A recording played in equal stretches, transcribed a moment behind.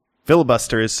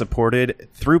Filibuster is supported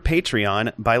through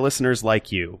Patreon by listeners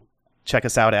like you. Check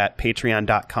us out at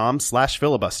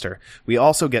patreon.com/filibuster. We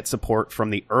also get support from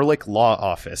the Ehrlich Law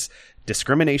Office,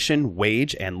 discrimination,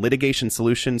 wage, and litigation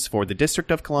solutions for the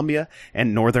District of Columbia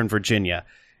and Northern Virginia.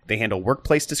 They handle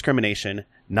workplace discrimination,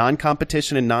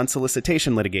 non-competition and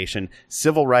non-solicitation litigation,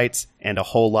 civil rights, and a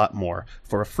whole lot more.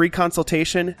 For a free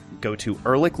consultation, go to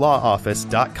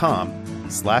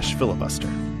ehrlichlawoffice.com/filibuster.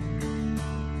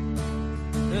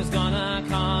 There's gonna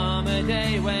come a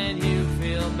day when you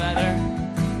feel better.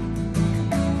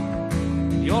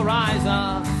 You'll rise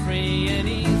up free and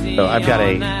easy. So I've got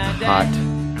a on that hot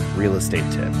day. real estate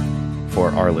tip for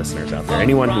our listeners out there.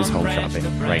 Anyone who's home shopping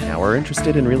right now or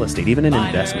interested in real estate, even an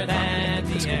investment property, I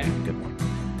think this would be a good one.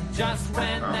 Just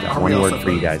when Are One we word also for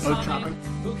you guys. boat shopping?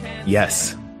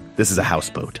 Yes, this is a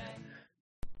houseboat.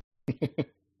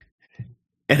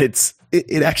 And it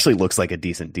actually looks like a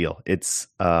decent deal. It's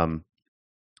a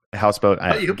houseboat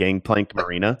at Gangplank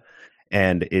Marina,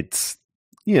 and it's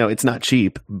not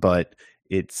cheap, but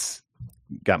it's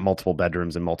got multiple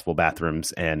bedrooms and multiple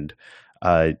bathrooms and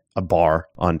a bar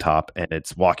on top, and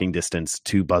it's walking distance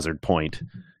to Buzzard Point,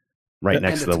 right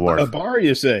next to the A wharf. bar,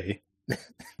 you say?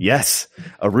 Yes,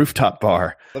 a rooftop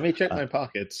bar. Let me check my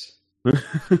pockets.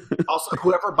 Also,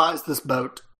 whoever buys this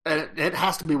boat, and it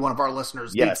has to be one of our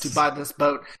listeners, Yes. needs to buy this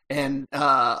boat and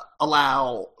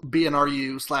allow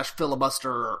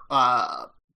BNRU/filibuster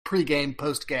pre-game,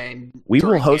 post-game. We will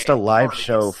during host a game live parties.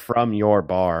 show from your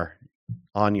bar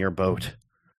on your boat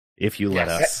if you let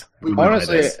Yes. us. We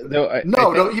Honestly, this. though,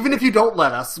 No, even if you don't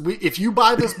let us, if you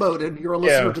buy this boat and you're a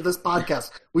listener Yeah. to this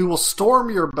podcast, we will storm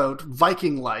your boat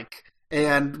Viking-like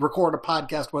and record a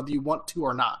podcast whether you want to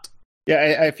or not.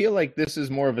 Yeah, I feel like this is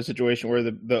more of a situation where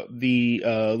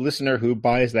the listener who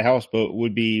buys the houseboat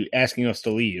would be asking us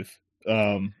to leave,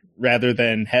 rather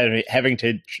than having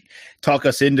to talk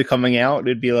us into coming out.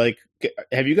 It'd be like,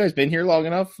 "Have you guys been here long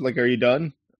enough? Like, are you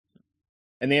done?"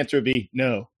 And the answer would be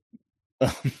no. No,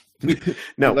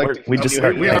 We'd like we to just continue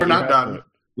started. We are not done.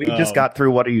 We just got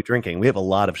through What Are You Drinking? We have a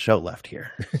lot of show left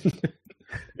here,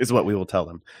 is what we will tell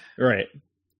them. Right.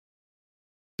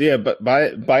 Yeah, but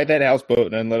buy that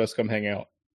houseboat and let us come hang out.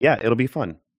 Yeah, it'll be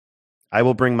fun. I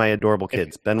will bring my adorable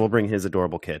kids. Ben will bring his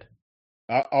adorable kid.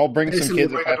 I'll bring Mason some will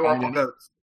kids. bring If I find adorable any. goats.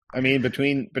 I mean,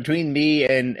 between me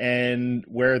and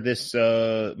where this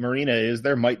marina is,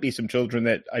 there might be some children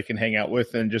that I can hang out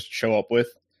with and just show up with.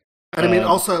 And I mean,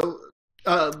 also,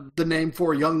 the name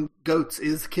for young goats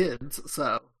is kids,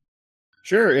 so.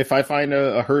 Sure, if I find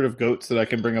a herd of goats that I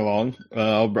can bring along,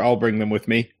 I'll bring them with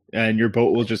me, and your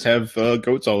boat will just have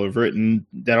goats all over it, and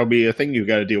that'll be a thing you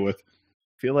got to deal with.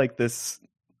 I feel like this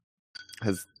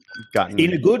has gotten...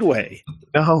 In a good way.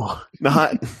 No,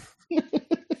 not...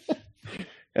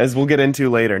 As we'll get into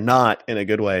later, not in a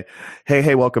good way.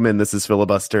 Hey, welcome in. This is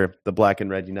Filibuster, the Black and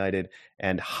Red United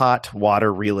and Hot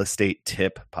Water Real Estate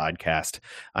Tip podcast.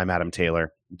 I'm Adam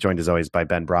Taylor, joined as always by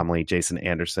Ben Bromley, Jason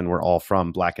Anderson. We're all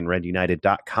from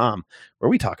blackandredunited.com, where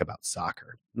we talk about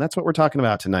soccer. And that's what we're talking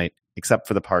about tonight, except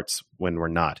for the parts when we're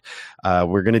not.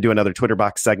 We're going to do another Twitter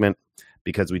box segment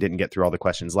because we didn't get through all the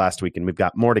questions last week, and we've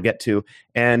got more to get to,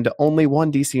 and only one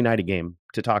DC United game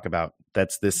to talk about.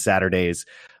 That's this Saturday's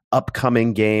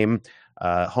upcoming game,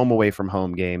 home away from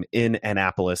home game in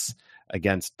Annapolis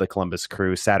against the Columbus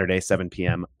Crew, Saturday, 7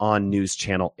 p.m. on News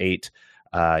Channel 8.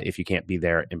 If you can't be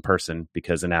there in person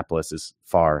because Annapolis is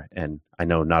far, and I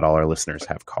know not all our listeners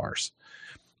have cars.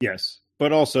 Yes,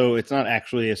 but also it's not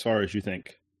actually as far as you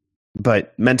think.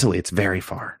 But mentally, it's very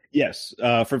far. Yes,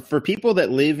 for people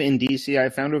that live in DC, I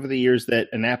found over the years that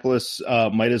Annapolis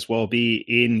might as well be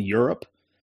in Europe.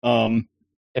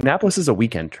 Annapolis is a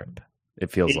weekend trip. It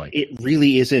feels like it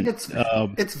really isn't.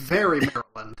 It's very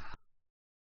Maryland.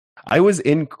 I was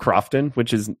in Crofton,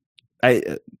 which is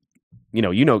you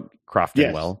know Crofton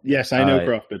yes, well. Yes, I know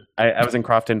Crofton. I was in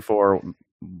Crofton for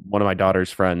one of my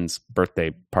daughter's friends' birthday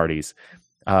parties,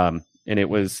 and it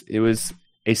was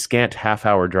a scant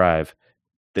half-hour drive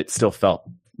that still felt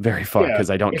very far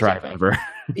because I don't drive ever.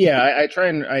 Yeah, I try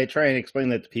and explain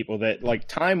that to people that, like,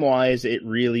 time-wise, it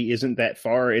really isn't that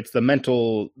far. It's the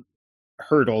mental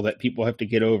hurdle that people have to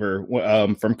get over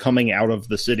from coming out of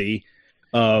the city,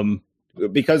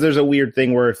 because there's a weird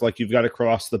thing where if, like, you've got to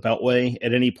cross the Beltway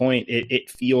at any point,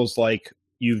 it feels like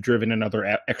you've driven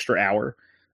another extra hour.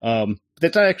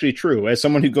 That's not actually true. As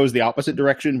someone who goes the opposite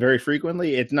direction very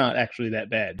frequently, it's not actually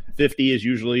that bad. 50 is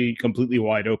usually completely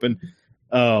wide open,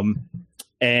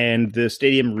 and the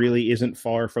stadium really isn't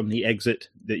far from the exit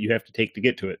that you have to take to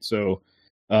get to it. So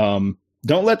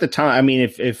don't let the time. I mean,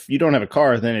 if you don't have a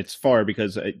car, then it's far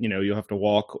because you'll have to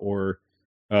walk or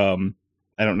I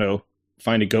don't know,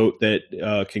 find a goat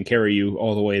that can carry you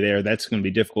all the way there, that's going to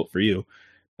be difficult for you.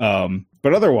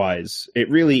 But otherwise, it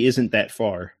really isn't that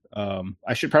far.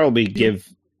 I should probably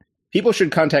people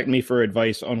should contact me for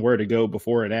advice on where to go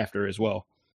before and after as well.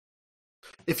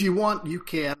 If you want, you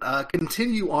can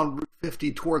continue on Route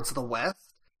 50 towards the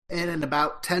west, and in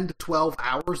about 10 to 12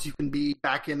 hours, you can be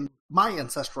back in my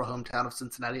ancestral hometown of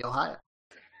Cincinnati, Ohio.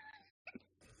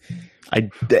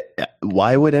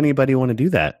 Why would anybody want to do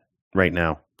that right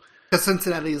now? Because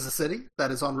Cincinnati is a city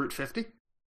that is on Route 50.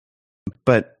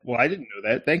 But Well, I didn't know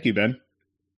that. Thank you, Ben.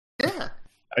 Yeah.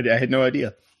 I had no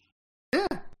idea. Yeah.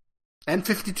 And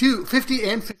 50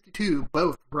 and 52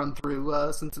 both run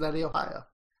through Cincinnati, Ohio.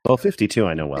 well, 52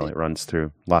 I know well. It runs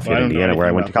through Lafayette, I don't know Indiana, where I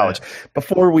anything went to about college.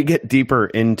 Before we get deeper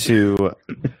into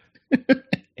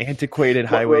antiquated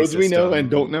What highway roads we know system and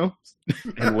don't know?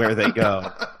 and where they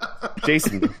go,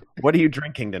 Jason, what are you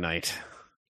drinking tonight?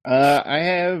 I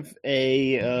have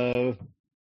I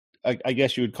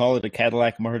guess you would call it a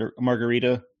Cadillac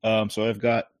margarita. So I've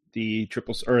got the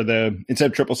instead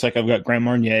of triple sec, I've got Grand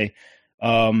Marnier.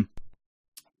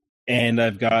 And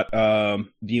I've got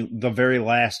the very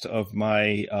last of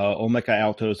my Olmeca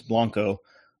Altos Blanco,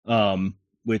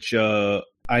 which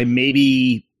I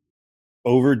maybe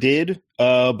overdid,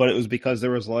 but it was because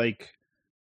there was like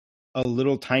a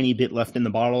little tiny bit left in the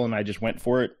bottle, and I just went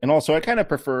for it. And also, I kind of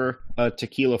prefer a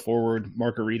tequila forward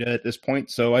margarita at this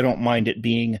point, so I don't mind it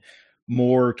being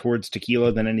more towards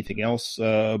tequila than anything else.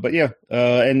 But yeah,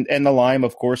 and the lime,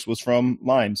 of course, was from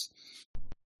Limes.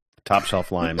 Top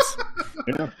shelf limes.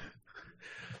 Yeah.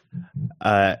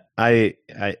 I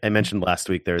mentioned last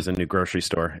week there's a new grocery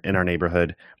store in our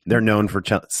neighborhood. They're known for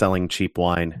selling cheap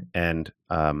wine, and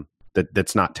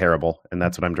that's not terrible. And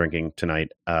that's what I'm drinking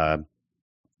tonight.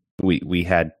 We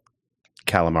had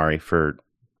calamari for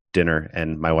dinner,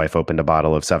 and my wife opened a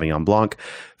bottle of Sauvignon Blanc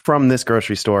from this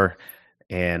grocery store.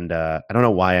 And I don't know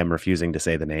why I'm refusing to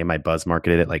say the name. I buzz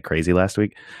marketed it like crazy last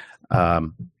week.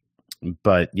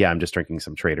 But yeah, I'm just drinking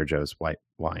some Trader Joe's white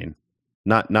wine.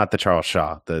 Not the Charles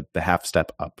Shaw, the half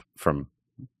step up from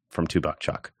 $2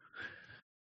 Chuck.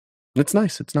 It's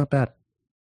nice. It's not bad.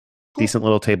 Cool. Decent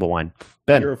little table wine.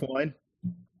 Ben, Beer of wine.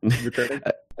 Returning.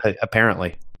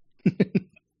 Apparently.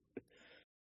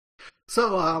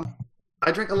 So,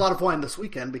 I drank a lot of wine this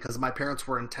weekend because my parents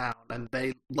were in town and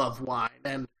they love wine.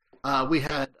 And we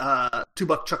had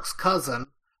 $2 Chuck's cousin.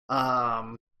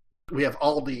 We have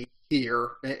Aldi here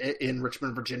in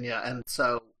Richmond, Virginia, and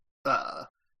so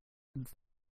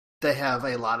they have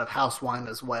a lot of house wine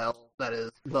as well that is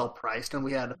well priced. And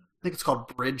we had, I think it's called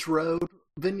Bridge Road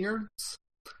Vineyards.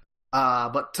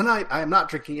 But tonight I am not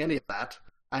drinking any of that.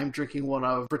 I'm drinking one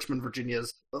of Richmond,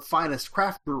 Virginia's finest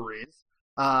craft breweries.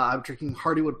 I'm drinking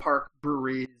Hardywood Park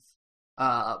Brewery's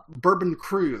Bourbon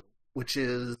Crew, which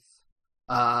is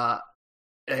a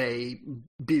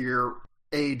beer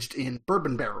aged in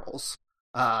bourbon barrels.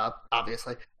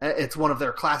 Obviously, it's one of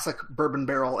their classic bourbon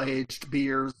barrel aged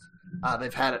beers.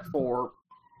 They've had it for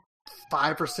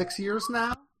 5 or 6 years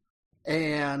now,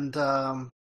 and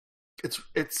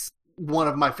it's one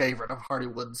of my favorite of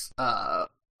Hardywood's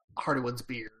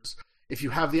beers. If you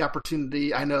have the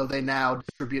opportunity, I know they now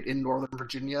distribute in Northern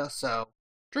Virginia, so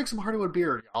drink some Hardywood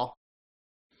beer, y'all.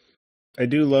 I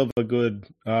do love a good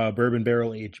bourbon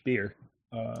barrel aged beer.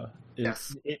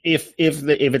 Yes. If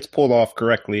it's pulled off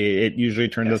correctly, it usually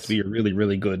turns out to be a really,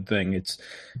 really good thing. It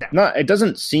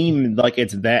doesn't seem like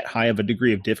it's that high of a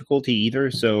degree of difficulty either.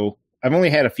 So I've only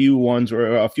had a few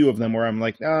of them where I'm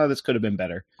like, this could have been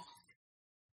better.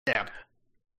 Yeah.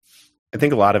 I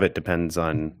think a lot of it depends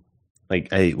on, like,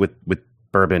 with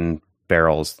bourbon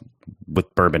barrels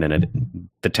with bourbon in it,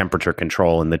 the temperature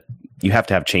control, and you have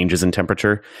to have changes in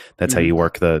temperature. That's how you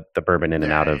work the bourbon in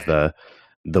and out of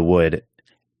the wood.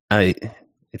 I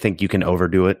think you can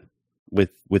overdo it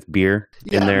with beer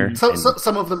in there. So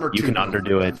some of them are. You can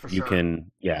underdo it. You can,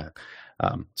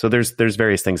 so there's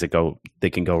various things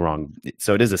that can go wrong.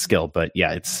 So it is a skill, but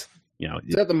yeah, it's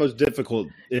Is that the most difficult?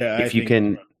 Yeah, if you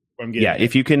can,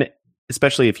 if you can,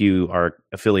 especially if you are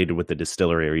affiliated with the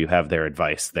distillery or you have their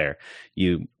advice there,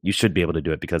 you should be able to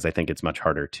do it, because I think it's much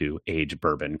harder to age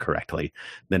bourbon correctly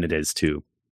than it is to,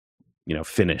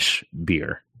 finish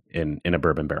beer in a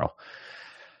bourbon barrel.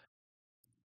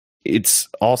 It's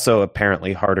also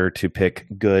apparently harder to pick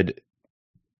good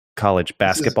college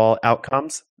basketball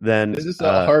outcomes than this is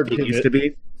a hard it used to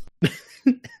be.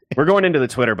 We're going into the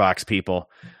Twitter box, people.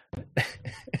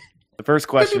 The first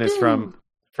question is from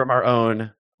our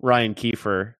own Ryan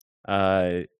Kiefer,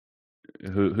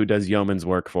 who does yeoman's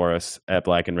work for us at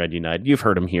Black and Red United. You've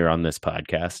heard him here on this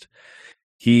podcast.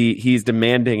 He's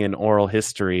demanding an oral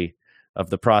history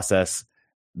of the process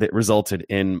that resulted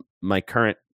in my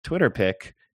current Twitter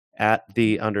pick at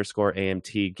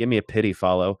 @the_AMT. Give me a pity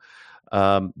follow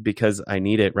because I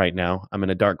need it right now. I'm in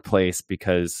a dark place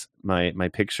because my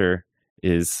picture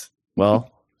is,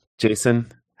 well,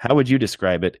 Jason, how would you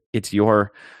describe it? It's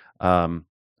your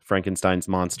Frankenstein's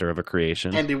monster of a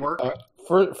creation. Handiwork.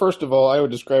 First of all, I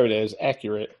would describe it as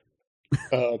accurate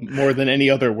more than any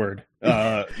other word.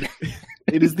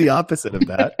 It is the opposite of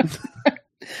that.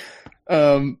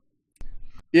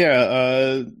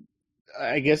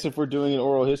 I guess if we're doing an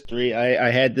oral history, I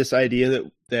had this idea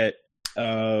that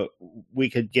we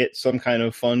could get some kind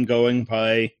of fun going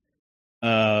by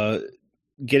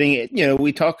getting it.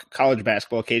 We talk college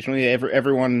basketball occasionally.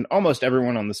 Almost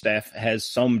everyone on the staff has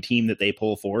some team that they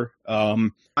pull for.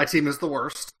 My team is the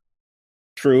worst.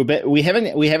 True, but we haven't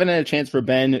had a chance for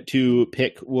Ben to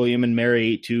pick William and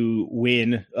Mary to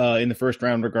win in the first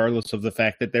round, regardless of the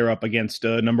fact that they're up against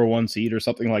a number 1 seed or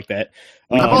something like that.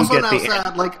 I'm also now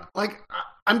sad.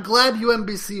 I'm glad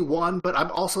UMBC won, but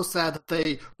I'm also sad that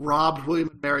they robbed William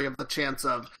and Mary of the chance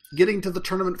of getting to the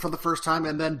tournament for the first time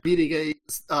and then beating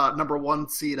a number 1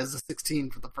 seed as a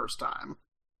 16 for the first time.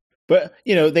 But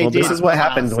This is what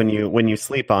happens when you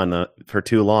sleep on for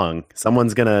too long.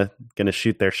 Someone's gonna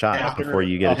shoot their shot before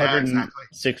you get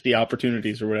 160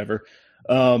 opportunities or whatever.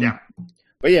 But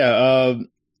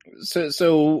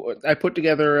so I put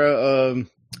together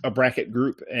a bracket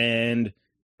group, and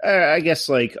I guess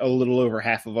like a little over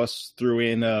half of us threw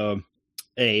in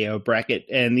a bracket,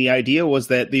 and the idea was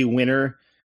that the winner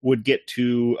would get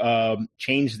to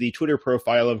change the Twitter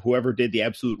profile of whoever did the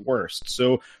absolute worst.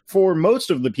 So for most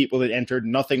of the people that entered,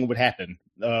 nothing would happen.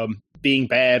 Being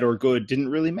bad or good didn't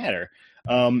really matter.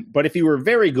 But if you were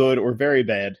very good or very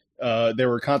bad, there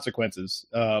were consequences.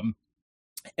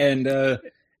 And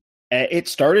it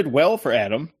started well for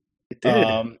Adam. It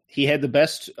did. He had the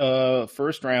best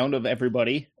first round of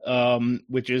everybody,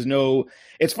 which is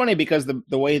it's funny because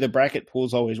the way the bracket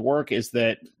pools always work is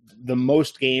that the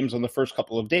most games on the first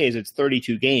couple of days, it's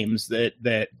 32 games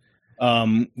that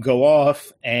go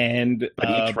off, and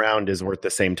each round is worth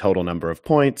the same total number of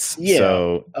points. Yeah,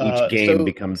 so each game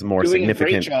becomes more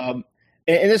significant. A great job.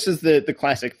 And this is the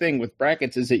classic thing with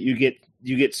brackets is that you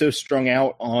get so strung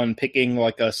out on picking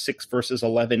like a 6 versus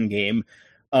 11 game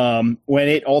when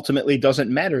it ultimately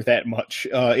doesn't matter that much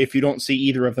if you don't see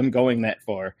either of them going that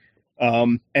far.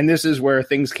 And this is where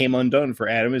things came undone for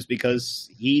Adam, is because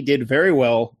he did very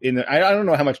well I don't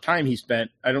know how much time he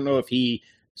spent. I don't know if he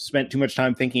spent too much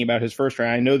time thinking about his first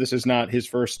round. I know this is not his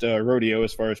first rodeo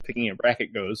as far as picking a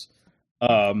bracket goes.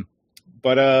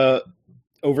 But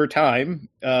over time,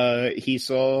 he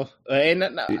saw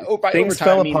things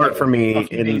fell apart for me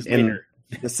in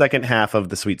the second half of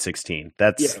the Sweet 16.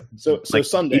 That's so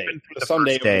Sunday, the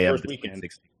Sunday of the first weekend.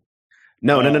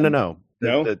 No.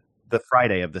 The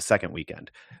Friday of the second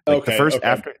weekend.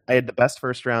 After I had the best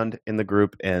first round in the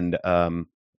group, and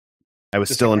I was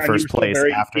still in first place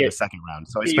after the second round.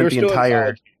 So I spent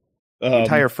the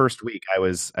entire first week I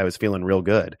was feeling real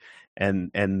good.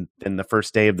 And then the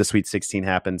first day of the Sweet 16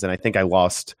 happens, and I think I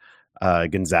lost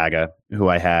Gonzaga, who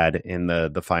I had in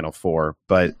the Final Four,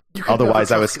 but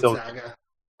otherwise I was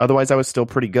still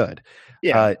pretty good.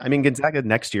 Yeah, Gonzaga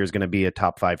next year is going to be a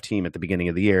top 5 team at the beginning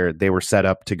of the year. They were set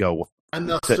up to go and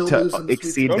to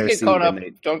exceed their seed.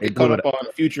 Don't get caught up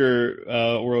on future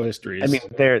oral histories.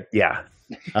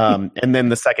 And then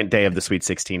the second day of the Sweet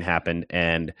 16 happened,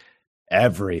 and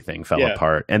everything fell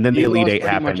apart. And then the Elite Eight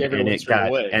happened,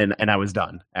 and I was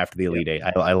done after the Elite Eight.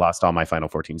 I lost all my Final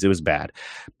Four teams. It was bad.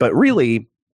 But really,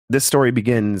 this story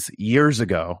begins years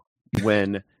ago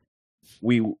when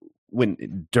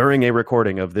during a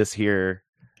recording of this here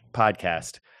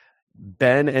podcast,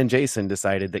 Ben and Jason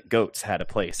decided that goats had a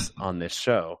place on this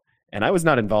show. And I was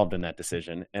not involved in that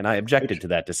decision, and I objected to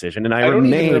that decision. And I don't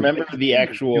even remember the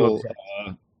actual.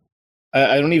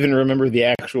 I don't even remember the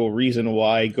actual reason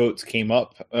why goats came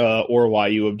up or why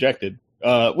you objected.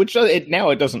 Now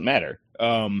it doesn't matter.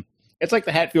 It's like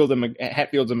the Hatfields and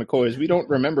McCoys. We don't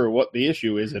remember what the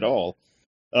issue is at all.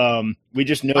 We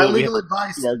just know. My legal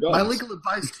advice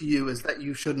to you is that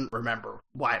you shouldn't remember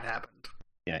why it happened.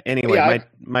 Yeah. Anyway,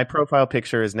 my profile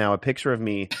picture is now a picture of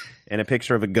me and a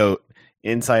picture of a goat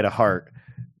inside a heart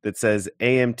that says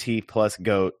AMT plus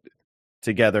goat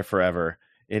together forever.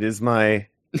 It is my,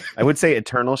 I would say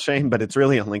eternal shame, but it's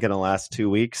really only going to last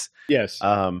 2 weeks. Yes.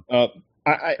 I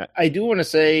do want to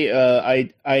say,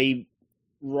 I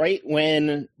right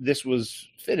when this was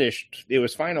finished, it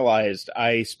was finalized,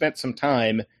 I spent some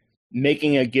time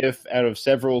making a GIF out of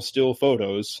several still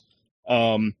photos,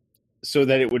 so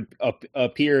that it would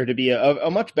appear to be a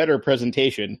much better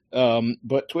presentation.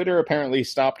 But Twitter apparently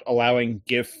stopped allowing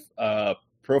GIF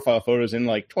profile photos in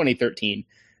like 2013,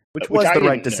 which was I the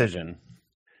right didn't know. decision.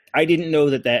 I didn't know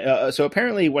that. So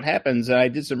apparently, what happens? I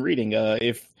did some reading.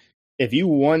 If you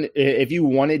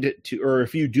wanted to, or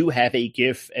if you do have a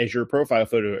GIF as your profile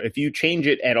photo, if you change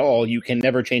it at all, you can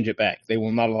never change it back. They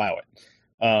will not allow it.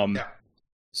 Yeah.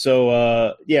 So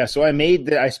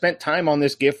I spent time on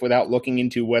this GIF without looking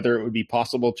into whether it would be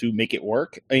possible to make it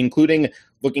work, including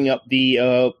looking up the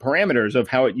parameters of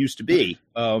how it used to be,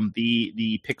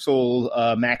 the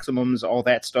pixel maximums, all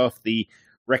that stuff, the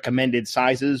recommended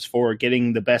sizes for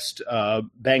getting the best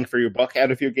bang for your buck out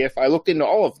of your GIF. I looked into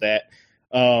all of that.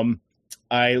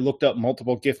 I looked up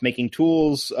multiple GIF making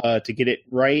tools to get it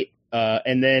right,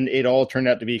 and then it all turned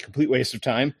out to be a complete waste of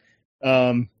time.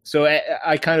 So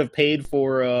I kind of paid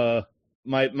for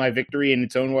my victory in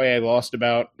its own way. I lost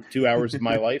about 2 hours of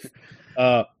my life.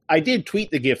 I did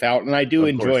tweet the GIF out, and I do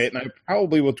enjoy it, and I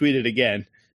probably will tweet it again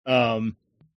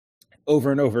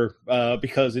over and over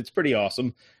because it's pretty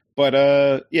awesome. But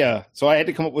so I had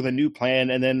to come up with a new plan,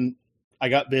 and then I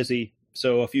got busy,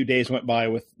 so a few days went by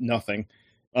with nothing.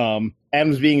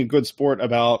 Adam's being a good sport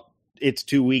about it's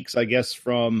 2 weeks, I guess,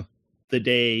 from the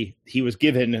day he was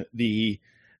given the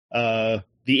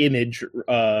image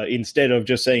instead of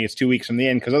just saying it's 2 weeks from the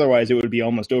end, because otherwise it would be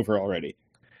almost over already.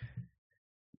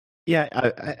 Yeah,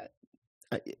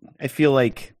 I feel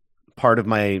like part of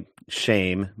my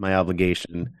shame, my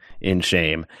obligation in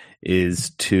shame,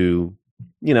 is to,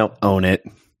 own it.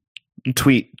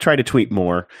 Try to tweet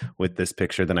more with this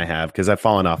picture than I have, because I've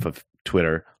fallen off of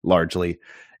Twitter largely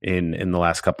in the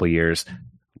last couple of years.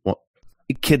 Well,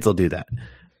 kids will do that.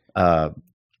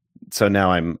 So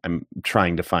now I'm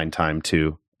trying to find time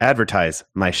to advertise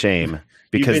my shame,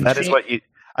 because that is what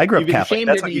I grew up Catholic.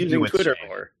 That's what you do with Twitter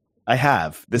more. I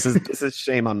have. This is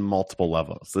shame on multiple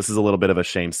levels. This is a little bit of a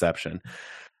shameception.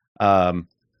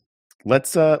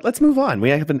 Let's move on. We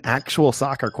have an actual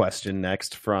soccer question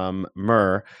next from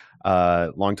Murr,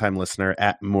 longtime listener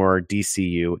at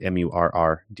MurrDCU,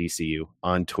 MurrDCU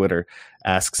on Twitter,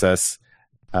 asks us,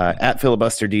 at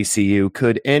Filibuster DCU,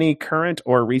 could any current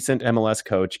or recent MLS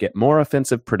coach get more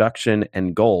offensive production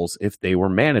and goals if they were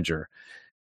manager?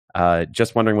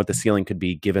 Just wondering what the ceiling could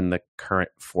be given the current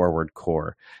forward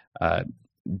core.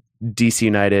 DC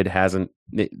United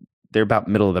they're about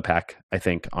middle of the pack, I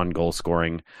think, on goal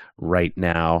scoring right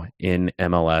now in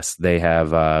MLS. They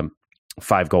have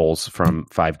 5 goals from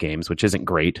 5 games, which isn't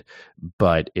great,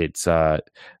 but it's a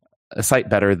sight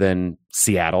better than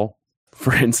Seattle,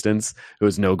 for instance, who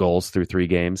has no goals through 3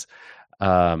 games.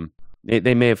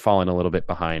 They may have fallen a little bit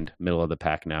behind middle of the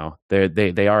pack now.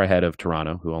 They are ahead of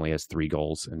Toronto, who only has 3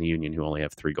 goals, and the Union, who only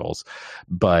have 3 goals.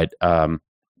 But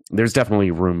there's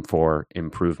definitely room for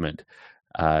improvement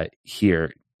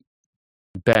here.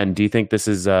 Ben, do you think this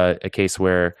is a case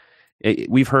where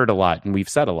we've heard a lot and we've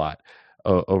said a lot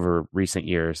over recent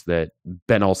years that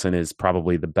Ben Olsen is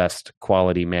probably the best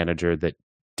quality manager that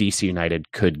DC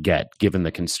United could get, given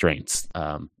the constraints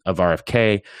of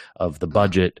RFK, of the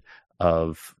budget,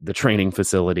 of the training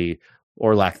facility,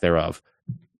 or lack thereof.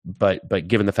 But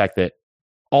given the fact that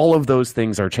all of those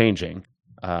things are changing,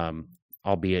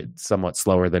 albeit somewhat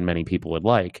slower than many people would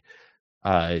like,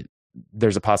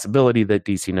 there's a possibility that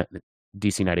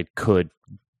DC United could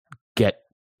get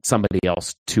somebody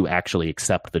else to actually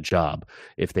accept the job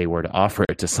if they were to offer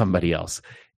it to somebody else.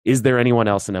 Is there anyone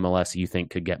else in MLS you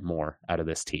think could get more out of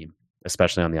this team,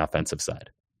 especially on the offensive side?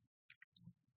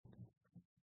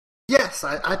 Yes,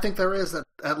 I think there is.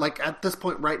 At this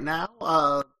point right now,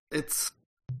 I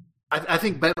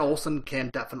think Ben Olsen can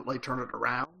definitely turn it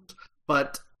around,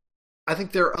 but I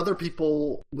think there are other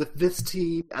people with this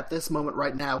team at this moment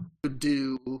right now who could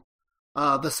do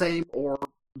the same or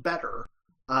better.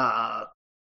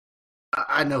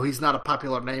 I know he's not a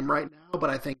popular name right now, but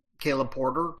I think Caleb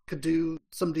Porter could do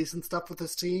some decent stuff with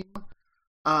this team.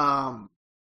 And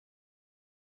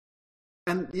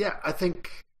yeah, I think.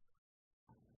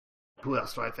 Who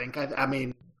else do I think? I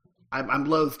mean, I'm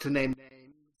loath to name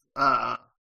names.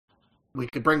 We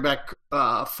could bring back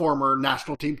former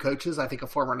national team coaches. I think a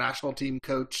former national team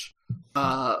coach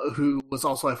who was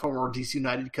also a former DC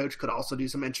United coach could also do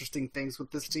some interesting things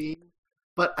with this team.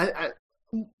 But I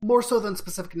more so than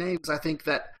specific names, I think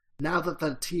that now that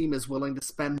the team is willing to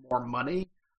spend more money,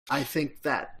 I think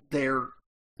that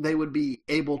they would be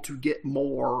able to get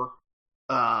more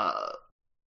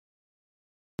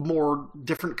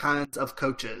different kinds of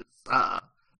coaches.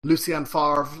 Lucien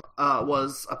Favre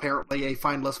was apparently a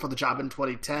finalist for the job in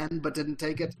 2010, but didn't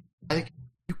take it. I think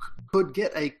you could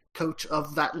get a coach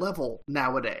of that level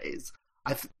nowadays.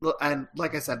 And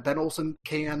like I said, Ben Olsen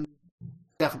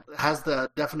has the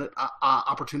definite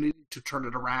opportunity to turn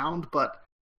it around, but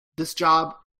this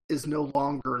job is no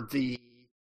longer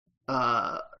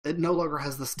it no longer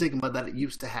has the stigma that it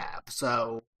used to have.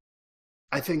 So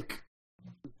I think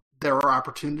there are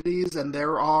opportunities and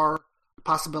there are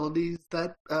possibilities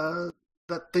that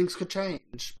that things could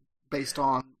change based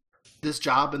on this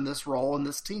job and this role and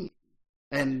this team.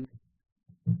 And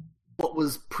what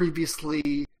was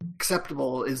previously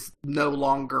acceptable is no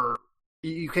longer,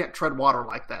 you can't tread water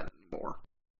like that anymore.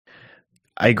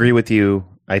 I agree with you,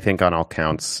 I think, on all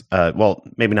counts. Well,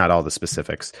 maybe not all the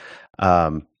specifics.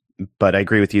 But I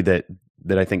agree with you that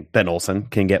I think Ben Olsen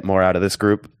can get more out of this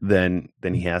group than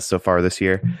he has so far this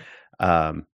year.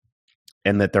 And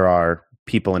that there are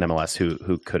people in MLS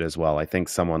who could as well. I think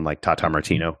someone like Tata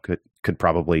Martino could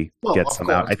probably get some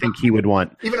out. I think he would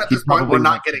want. Even at this point, we're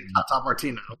not getting Tata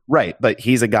Martino. Right, but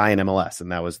he's a guy in MLS,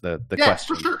 and that was the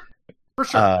question. For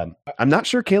sure. I'm not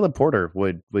sure Caleb Porter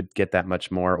would get that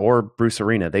much more, or Bruce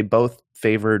Arena. They both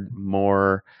favored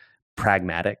more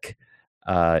pragmatic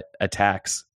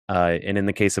attacks. And in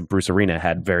the case of Bruce Arena,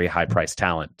 had very high priced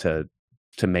talent to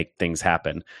make things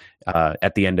happen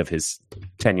at the end of his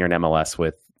tenure in MLS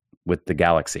with the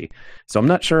Galaxy. So I'm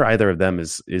not sure either of them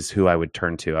is who I would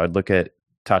turn to. I would look at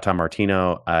Tata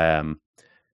Martino. I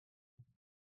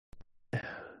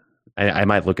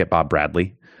might look at Bob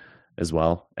Bradley as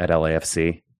well at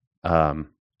LAFC. Those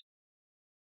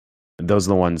are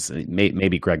the ones,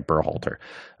 maybe Greg Berhalter.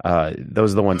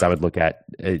 Those are the ones I would look at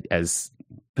as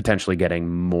potentially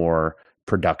getting more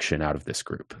production out of this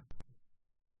group.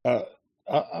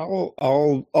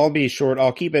 I'll be short.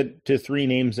 I'll keep it to three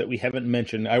names that we haven't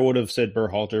mentioned. I would have said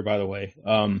Berhalter, by the way.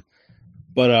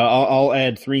 But I'll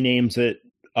add three names that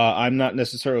I'm not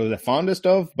necessarily the fondest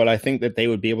of, but I think that they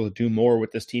would be able to do more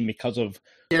with this team because of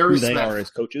Gary who Smith. they are as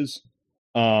coaches.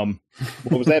 What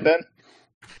was that, Ben?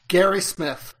 Gary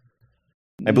Smith.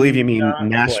 I believe you mean Not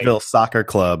Nashville quite. Soccer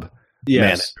Club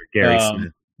manager Gary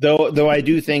Smith. Though I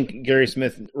do think Gary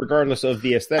Smith, regardless of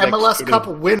the aesthetics, MLS Cup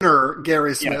winner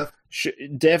Gary Smith.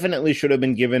 definitely should have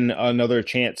been given another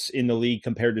chance in the league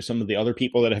compared to some of the other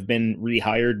people that have been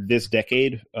rehired this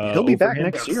decade. He'll be over back him.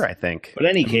 next year, I think. But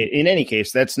in any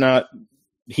case,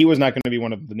 he was not going to be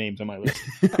one of the names on my list.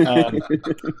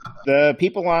 The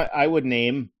people I would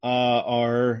name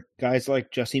are guys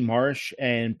like Jesse Marsh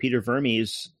and Peter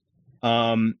Vermes,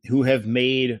 who have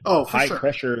made high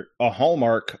pressure a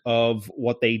hallmark of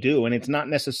what they do. And it's not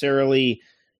necessarily,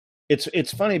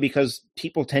 it's funny because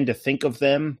people tend to think of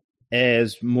them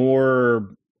as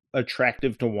more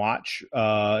attractive to watch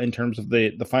in terms of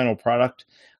the final product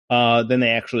than they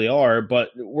actually are. But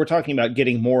we're talking about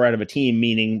getting more out of a team,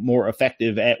 meaning more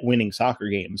effective at winning soccer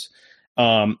games.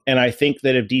 And I think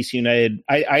that if DC United,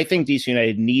 I think DC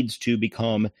United needs to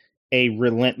become a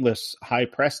relentless high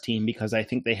press team because I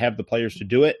think they have the players to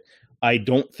do it. I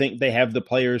don't think they have the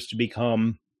players to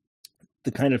become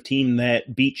the kind of team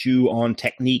that beats you on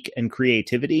technique and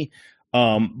creativity.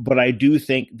 But I do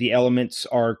think the elements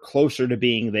are closer to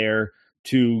being there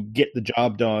to get the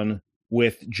job done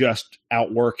with just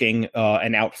outworking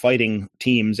and outfighting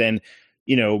teams. And,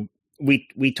 you know,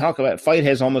 we talk about fight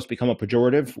has almost become a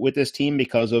pejorative with this team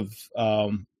because of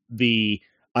the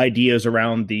ideas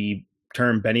around the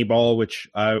term Benny ball, which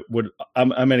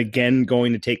I'm again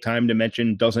going to take time to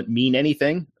mention doesn't mean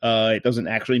anything. It doesn't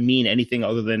actually mean anything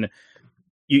other than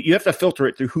you have to filter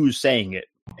it through who's saying it,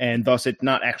 and thus it's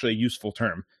not actually a useful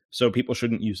term. So people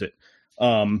shouldn't use it.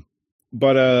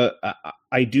 But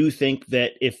I do think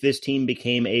that if this team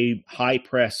became a high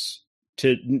press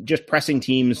to just pressing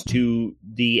teams to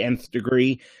the nth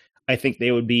degree, I think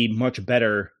they would be much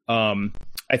better.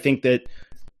 I think that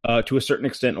to a certain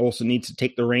extent, Olsen needs to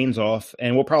take the reins off.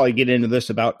 And we'll probably get into this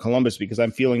about Columbus because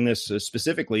I'm feeling this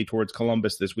specifically towards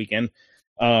Columbus this weekend.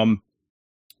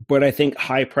 But I think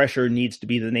high pressure needs to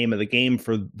be the name of the game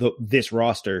for this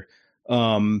roster.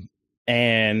 And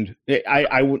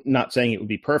I'm not saying it would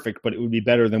be perfect, but it would be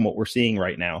better than what we're seeing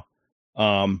right now.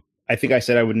 I think I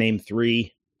said I would name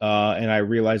three, and I'm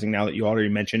realizing now that you already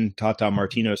mentioned Tata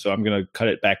Martino, so I'm going to cut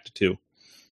it back to two.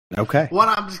 Okay. One,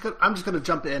 I'm just gonna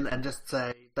jump in and just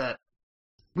say that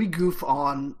we goof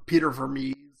on Peter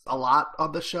Vermes a lot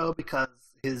on the show because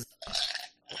his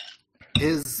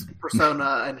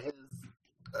persona and his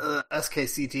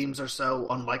SKC teams are so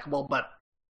unlikable. But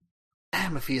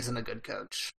damn, if he isn't a good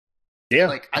coach, yeah.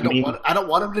 Like I don't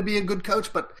want him to be a good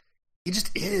coach, but he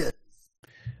just is.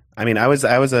 I mean, I was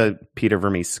a Peter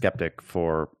Vermes skeptic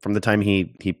from the time he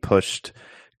pushed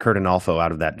Kurt Analfo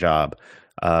out of that job.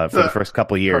 For the first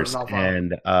couple of years.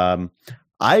 And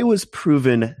I was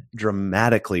proven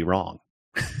dramatically wrong,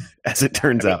 as it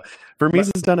turns out.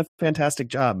 Vermes has done a fantastic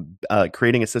job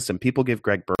creating a system. People give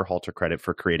Greg Berhalter credit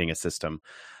for creating a system.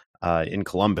 in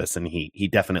Columbus, and he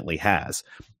definitely has.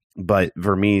 But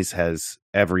Vermes has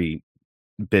every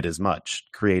bit as much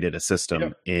created a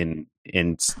system in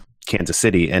Kansas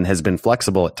City and has been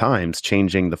flexible at times,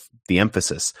 changing the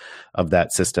emphasis of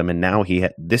that system. And now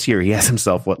this year he has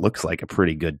himself what looks like a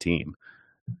pretty good team.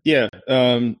 Yeah,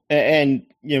 and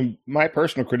my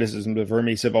personal criticism of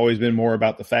Vermes have always been more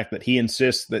about the fact that he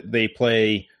insists that they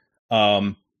play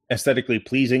aesthetically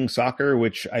pleasing soccer,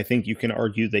 which I think you can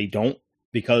argue they don't,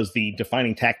 because the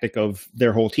defining tactic of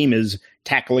their whole team is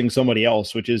tackling somebody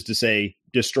else, which is to say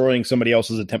destroying somebody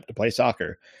else's attempt to play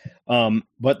soccer.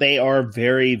 But they are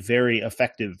very, very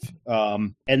effective.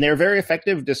 And they're very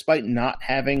effective despite not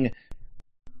having,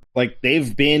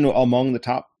 they've been among the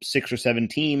top 6 or 7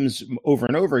 teams over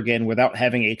and over again without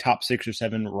having a top 6 or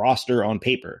 7 roster on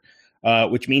paper,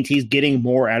 which means he's getting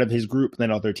more out of his group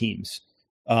than other teams.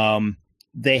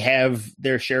 They have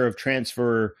their share of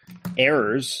transfer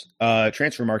errors,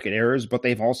 transfer market errors, but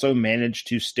they've also managed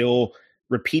to still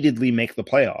repeatedly make the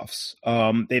playoffs.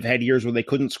 They've had years where they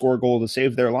couldn't score a goal to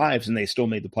save their lives, and they still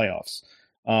made the playoffs.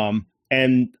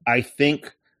 And I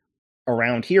think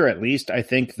around here, at least, I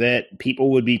think that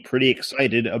people would be pretty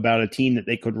excited about a team that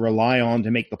they could rely on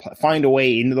to find a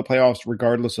way into the playoffs,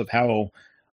 regardless of how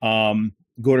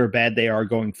good or bad they are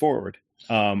going forward.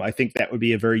 I think that would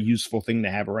be a very useful thing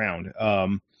to have around.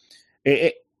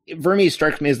 Vermes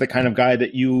strikes me as the kind of guy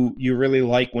that you really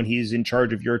like when he's in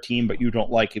charge of your team, but you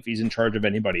don't like if he's in charge of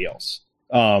anybody else.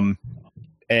 I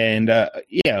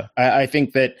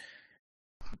think that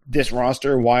this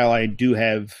roster, while I do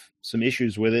have some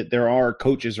issues with it, there are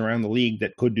coaches around the league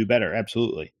that could do better.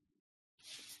 Absolutely.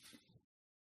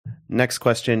 Next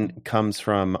question comes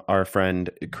from our friend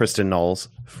Kristen Knowles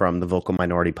from the Vocal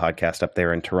Minority podcast up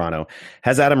there in Toronto.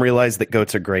 Has Adam realized that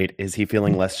goats are great? Is he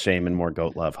feeling less shame and more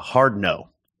goat love? Hard no.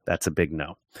 That's a big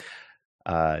no.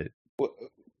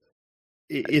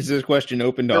 Is this question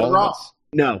open to all of us?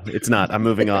 No, it's not. I'm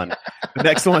moving on. The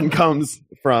next one comes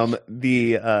from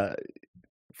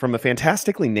from a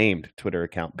fantastically named Twitter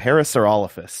account,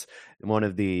 Parasaurolophus, one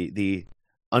of the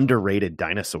underrated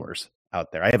dinosaurs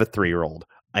out there. I have a 3-year-old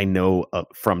I know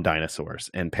from dinosaurs,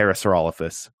 and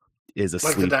Parasaurolophus is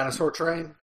like the dinosaur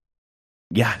train.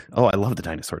 Yeah. Oh, I love the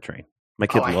dinosaur train. My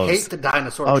kid loves. I hate the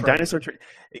dinosaur train. Oh, dinosaur train.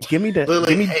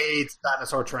 Lily hates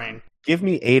dinosaur train. Give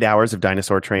me 8 hours of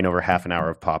dinosaur train over half an hour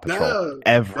of Paw Patrol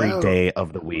every day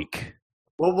of the week.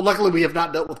 Well, luckily we have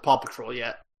not dealt with Paw Patrol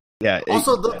yet. Yeah.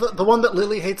 Also, the one that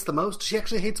Lily hates the most, she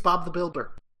actually hates Bob the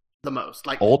Builder the most.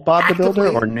 Like old Bob the Builder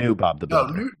or new Bob the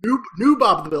Builder? No, new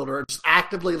Bob the Builder. Just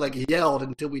actively yelled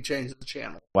until we changed the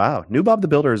channel. Wow, new Bob the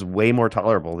Builder is way more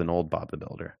tolerable than old Bob the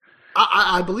Builder.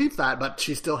 I believe that, but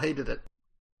she still hated it.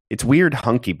 It's weird,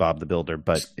 hunky Bob the Builder,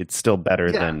 but it's still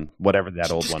better than whatever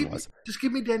that old one was. Just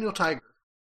give me Daniel Tiger.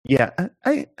 Yeah,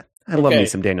 I love me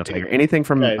some Daniel Tiger. Anything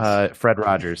from Fred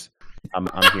Rogers, I'm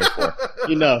here for.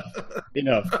 Enough.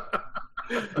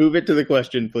 Move it to the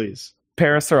question, please.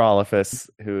 Parasaurolophus,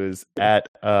 who is at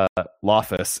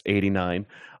Lofus89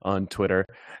 on Twitter,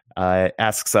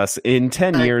 asks us, in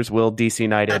 10 years, will DC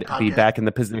United be back in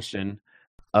the position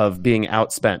of being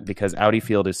outspent because Audi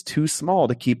Field is too small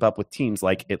to keep up with teams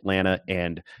like Atlanta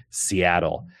and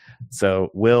Seattle?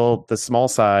 So will the small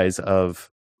size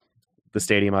of the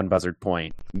stadium on Buzzard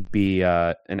Point be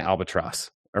an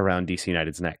albatross around DC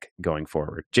United's neck going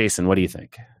forward? Jason, what do you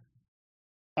think?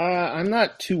 I'm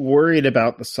not too worried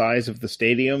about the size of the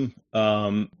stadium.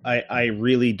 I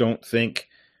really don't think.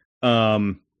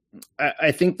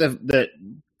 I think that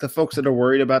the folks that are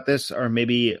worried about this are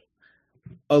maybe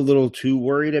a little too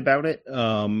worried about it.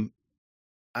 I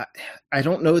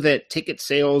don't know that ticket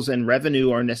sales and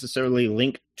revenue are necessarily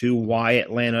linked to why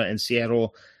Atlanta and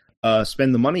Seattle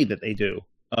spend the money that they do.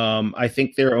 I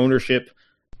think their ownership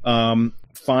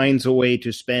finds a way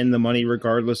to spend the money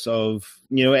regardless of,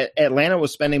 Atlanta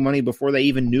was spending money before they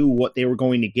even knew what they were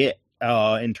going to get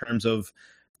in terms of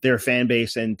their fan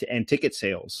base and ticket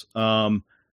sales.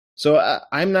 So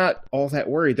I'm not all that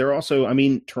worried. They're also,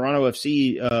 Toronto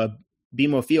FC,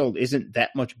 BMO Field isn't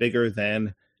that much bigger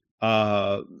than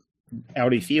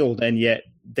Audi Field, and yet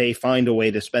they find a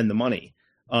way to spend the money.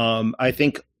 I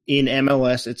think in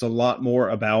MLS, it's a lot more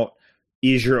about,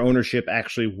 is your ownership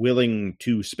actually willing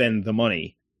to spend the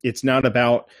money? It's not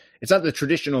the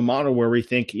traditional model where we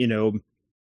think,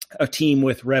 a team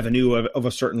with revenue of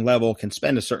a certain level can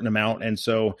spend a certain amount. And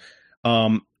so,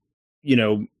 a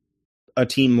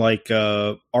team like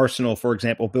Arsenal, for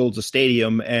example, builds a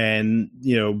stadium and,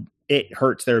 it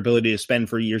hurts their ability to spend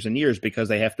for years and years because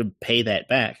they have to pay that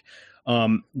back.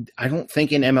 I don't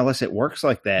think in MLS it works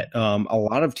like that. A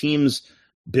lot of teams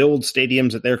build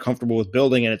stadiums that they're comfortable with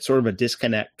building, and it's sort of a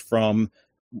disconnect from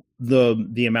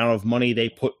the amount of money they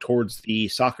put towards the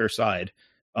soccer side.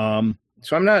 So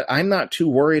I'm not too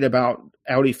worried about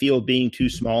Audi Field being too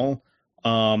small.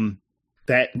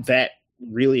 That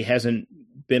really hasn't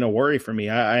been a worry for me.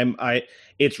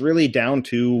 It's really down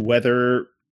to whether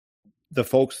the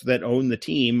folks that own the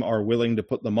team are willing to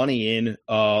put the money in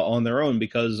on their own,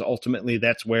 because ultimately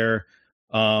that's where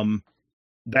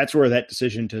that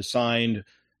decision to sign,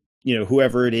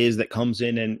 whoever it is that comes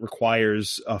in and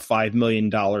requires a $5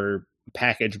 million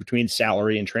package between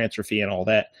salary and transfer fee and all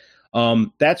that.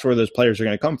 That's where those players are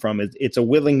going to come from. It's a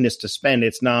willingness to spend.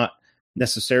 It's not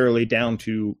necessarily down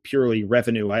to purely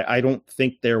revenue. I don't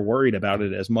think they're worried about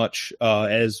it as much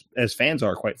as fans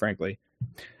are, quite frankly.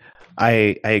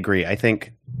 I agree. I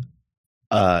think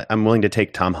I'm willing to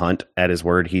take Tom Hunt at his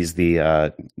word. He's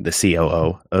the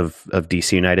COO of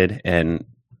DC United, and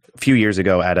a few years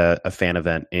ago at a fan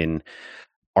event in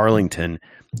Arlington,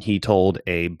 he told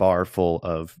a bar full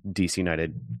of DC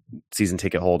United season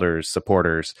ticket holders,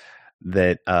 supporters,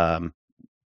 that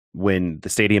when the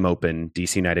stadium opened,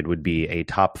 DC United would be a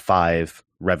top 5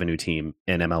 revenue team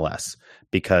in MLS,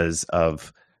 because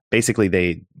of basically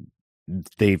they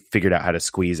figured out how to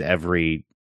squeeze every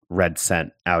red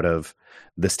cent out of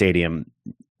the stadium.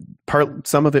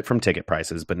 Some of it from ticket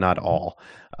prices, but not all.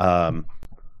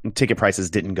 Ticket prices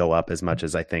didn't go up as much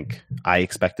as I think I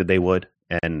expected they would,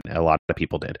 and a lot of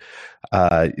people did.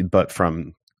 But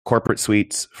from corporate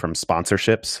suites, from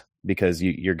sponsorships, because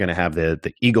you're going to have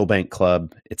the Eagle Bank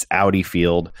Club, it's Audi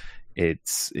Field,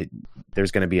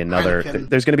 there's going to be another. Heineken.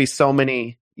 There's going to be so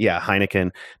many. Yeah,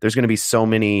 Heineken. There's going to be so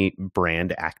many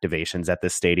brand activations at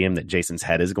this stadium that Jason's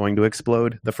head is going to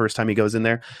explode the first time he goes in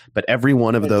there. But every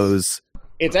one of those,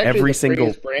 it's actually every the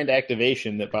single brand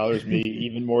activation that bothers me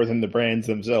even more than the brands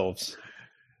themselves.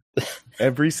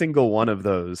 Every single one of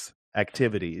those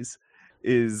activities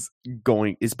is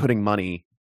putting money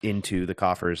into the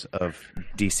coffers of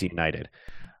DC United.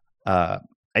 I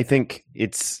think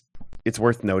it's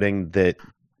worth noting that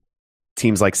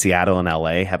teams like Seattle and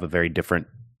LA have a very different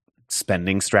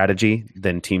spending strategy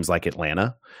than teams like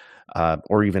Atlanta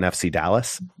or even FC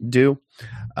Dallas do.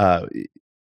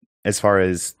 As far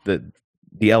as the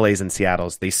LAs and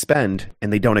Seattles, they spend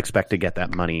and they don't expect to get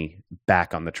that money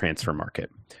back on the transfer market.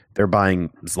 They're buying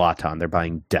Zlatan, they're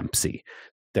buying Dempsey,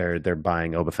 they're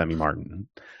buying Obafemi Martin.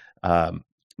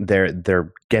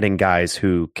 They're getting guys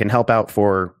who can help out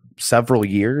for several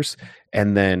years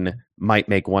and then might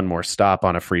make one more stop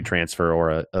on a free transfer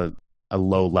or a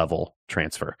low level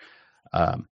transfer.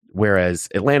 Whereas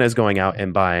Atlanta is going out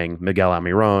and buying Miguel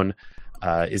Almiron,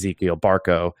 Ezequiel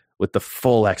Barco with the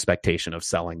full expectation of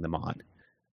selling them on.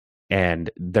 And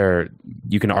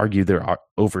you can argue they're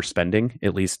overspending,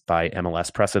 at least by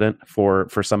MLS precedent for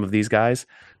some of these guys,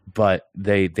 but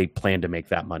they plan to make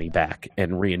that money back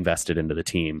and reinvest it into the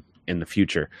team in the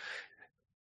future.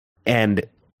 And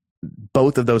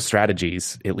both of those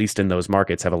strategies, at least in those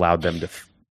markets, have allowed them to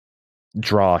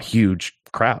draw huge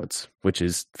crowds, which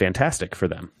is fantastic for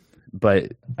them.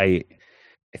 But I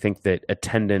think that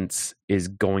attendance is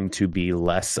going to be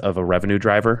less of a revenue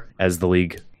driver as the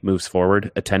league moves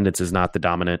forward. Attendance is not the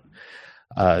dominant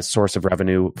source of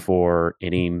revenue for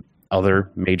any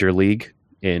other major league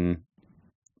in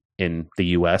the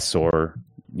US or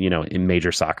in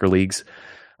major soccer leagues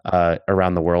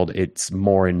around the world. It's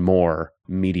more and more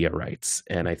media rights,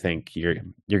 and I think you're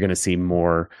going to see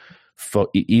more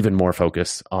even more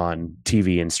focus on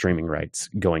TV and streaming rights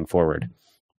going forward.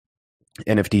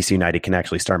 And if DC United can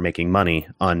actually start making money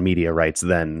on media rights,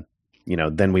 then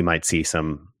we might see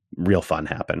some real fun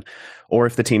happen. Or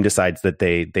if the team decides that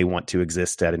they want to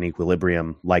exist at an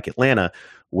equilibrium like Atlanta,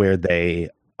 where they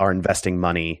are investing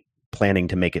money, planning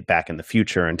to make it back in the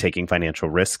future and taking financial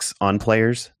risks on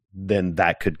players, then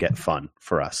that could get fun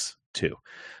for us too.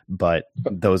 But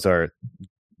those are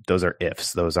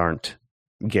ifs. Those aren't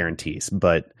guarantees.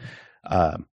 But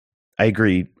I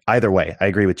agree. Either way, I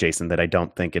agree with Jason that I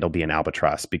don't think it'll be an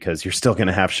albatross, because you're still going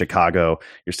to have Chicago,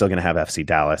 you're still going to have FC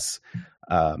Dallas,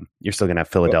 you're still going to have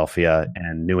Philadelphia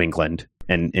and New England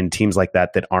and teams like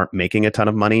that aren't making a ton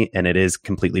of money, and it is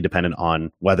completely dependent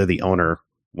on whether the owner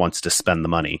wants to spend the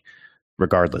money,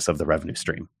 regardless of the revenue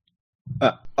stream.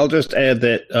 I'll just add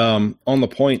that on the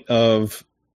point of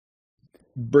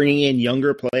bringing in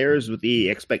younger players with the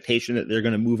expectation that they're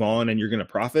going to move on and you're going to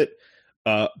profit,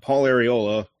 Paul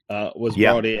Arriola was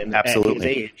brought in absolutely. at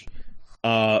his age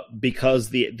because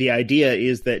the idea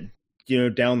is that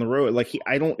down the road,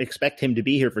 I don't expect him to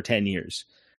be here for 10 years.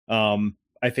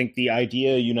 I think the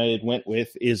idea United went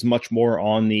with is much more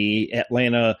on the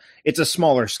Atlanta. It's a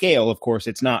smaller scale, of course.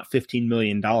 It's not $15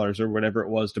 million or whatever it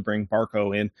was to bring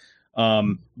Barco in.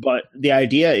 But the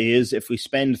idea is if we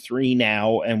spend 3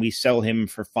 now and we sell him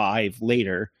for 5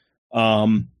 later,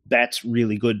 that's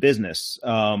really good business.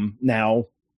 Now,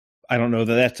 I don't know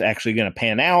that that's actually going to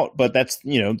pan out, but that's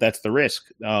the risk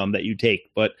that you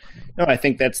take. But no, I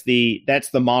think that's the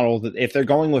model that if they're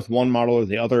going with one model or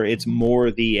the other, it's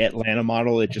more the Atlanta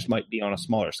model. It just might be on a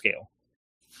smaller scale.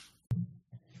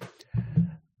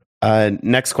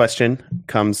 Next question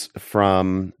comes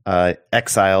from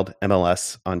Exiled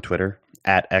MLS on Twitter,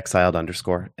 at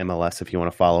exiled_MLS if you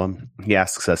want to follow him. He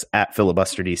asks us at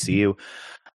Filibuster DCU.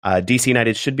 DC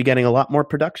United should be getting a lot more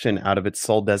production out of its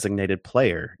sole designated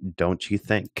player, don't you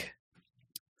think?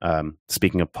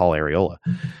 Speaking of Paul Arriola,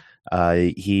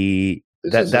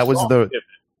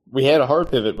 we had a hard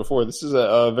pivot before. This is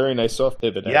a very nice soft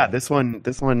pivot. Yeah, this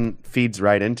one feeds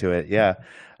right into it. Yeah,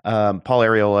 Paul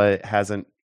Arriola hasn't.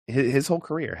 His whole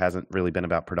career hasn't really been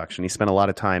about production. He spent a lot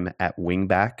of time at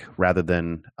wingback rather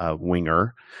than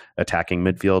winger, attacking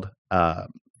midfield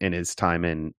in his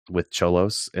time with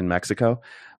Cholos in Mexico.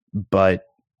 But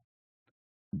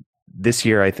this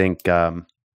year, I think it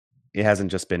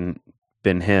hasn't just been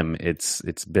him.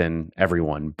 It's been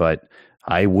everyone. But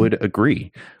I would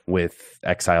agree with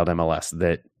Exiled MLS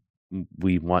that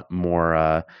we want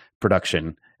more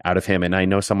production out of him. And I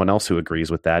know someone else who agrees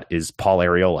with that is Paul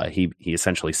Arriola. He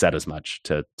essentially said as much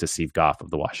to Steve Goff of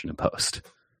the Washington Post.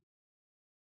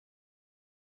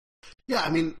 Yeah, I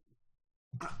mean,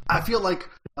 I feel like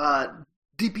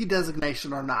DP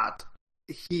designation or not,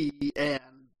 he and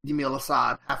Yamil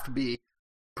Asad have to be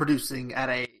producing at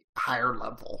a higher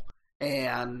level.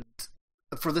 And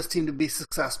for this team to be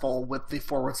successful with the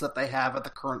forwards that they have at the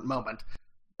current moment,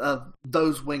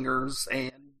 those wingers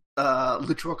and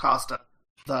Lucho Acosta,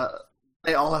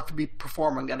 they all have to be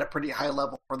performing at a pretty high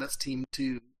level for this team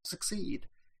to succeed.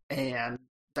 And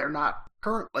they're not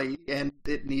currently, and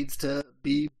it needs to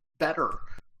be better.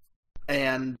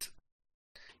 And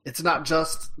it's not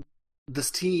just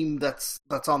this team that's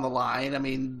on the line. I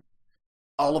mean,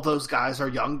 all of those guys are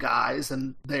young guys,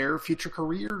 and their future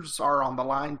careers are on the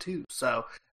line too. So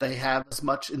they have as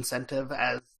much incentive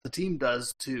as the team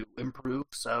does to improve.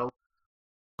 So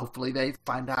hopefully they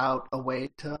find out a way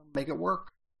to make it work.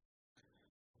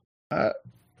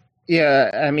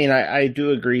 Yeah, I mean, I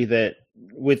do agree that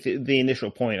with the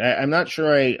initial point, I'm not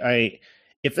sure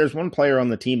if there's one player on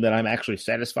the team that I'm actually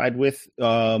satisfied with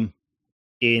in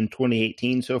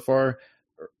 2018 so far,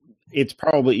 it's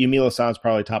probably Yamil Asad's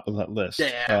probably top of that list.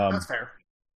 Yeah, that's fair.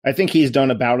 I think he's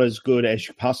done about as good as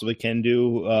you possibly can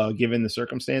do given the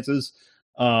circumstances.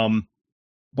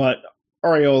 But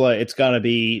Arriola, it's got to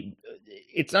be.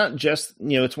 It's not just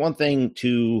it's one thing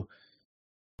to.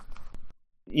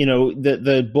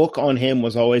 The book on him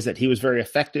was always that he was very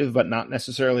effective, but not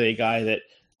necessarily a guy that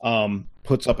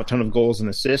puts up a ton of goals and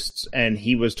assists. And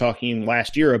he was talking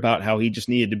last year about how he just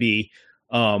needed to be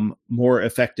more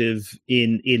effective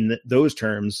in those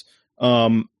terms.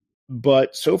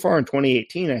 But so far in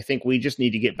 2018, I think we just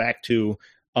need to get back to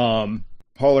Paul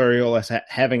Arriola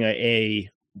having a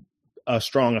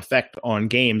strong effect on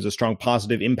games, a strong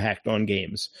positive impact on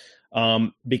games.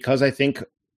 Because I think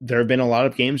there have been a lot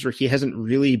of games where he hasn't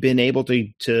really been able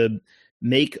to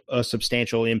make a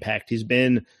substantial impact. He's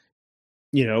been,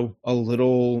 a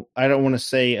little, I don't want to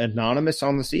say anonymous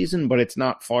on the season, but it's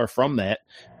not far from that.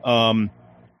 Some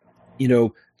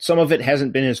of it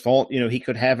hasn't been his fault. He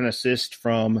could have an assist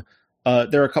from,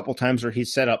 there are a couple times where he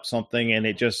set up something and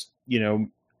it just,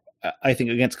 I think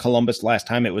against Columbus last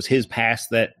time, it was his pass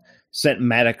that sent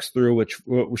Maddox through, which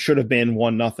should have been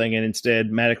 1-0, and instead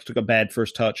Maddox took a bad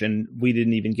first touch and we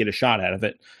didn't even get a shot out of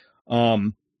it.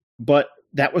 But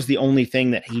that was the only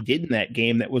thing that he did in that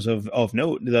game that was of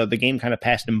note. The game kind of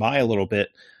passed him by a little bit.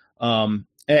 And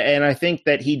I think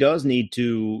that he does need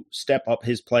to step up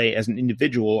his play as an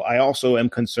individual. I also am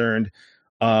concerned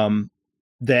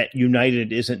that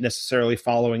United isn't necessarily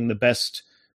following the best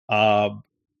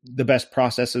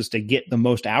processes to get the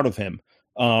most out of him.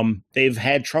 They've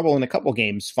had trouble in a couple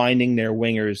games finding their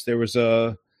wingers. There was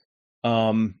I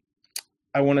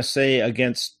want to say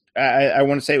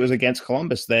it was against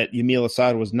Columbus that Yamil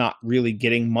Asad was not really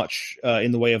getting much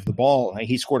in the way of the ball.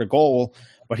 He scored a goal,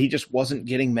 but he just wasn't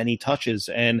getting many touches.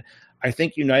 And I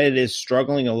think United is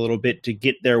struggling a little bit to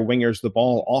get their wingers the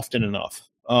ball often enough.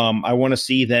 I want to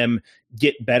see them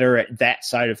get better at that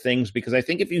side of things, because I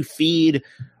think if you feed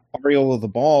Arriola the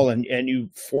ball and you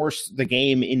force the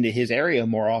game into his area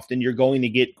more often, you're going to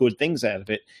get good things out of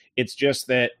it. It's just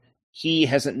that he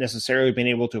hasn't necessarily been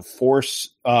able to force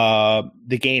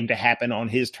the game to happen on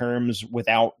his terms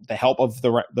without the help of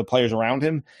the players around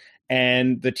him,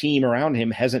 and the team around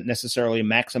him hasn't necessarily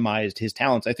maximized his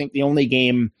talents. I think the only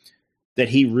game that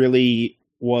he really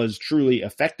was truly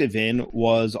effective in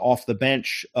was off the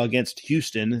bench against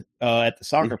Houston at the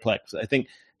Soccerplex. I think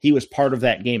he was part of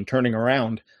that game turning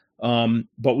around.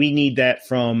 But we need that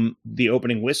from the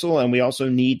opening whistle, and we also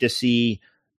need to see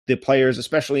the players,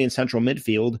 especially in central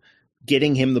midfield,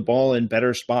 getting him the ball in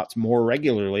better spots more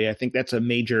regularly. I think that's a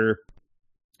major,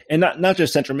 and not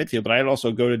just central midfield, but I'd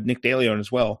also go to Nick DeLeon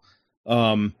as well.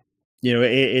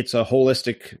 It's a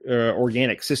holistic,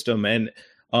 organic system, and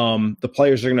the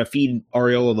players are going to feed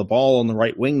Areola the ball on the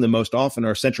right wing the most often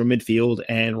are central midfield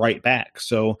and right back.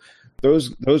 So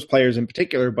those players in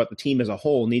particular, but the team as a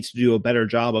whole needs to do a better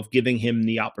job of giving him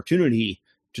the opportunity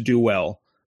to do well.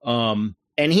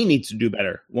 And he needs to do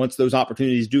better. Once those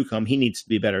opportunities do come, he needs to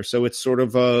be better. So it's sort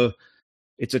of a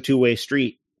two-way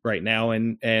street right now.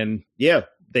 And yeah,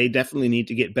 they definitely need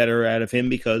to get better out of him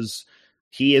because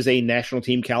he is a national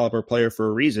team caliber player for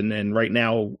a reason. And right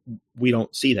now we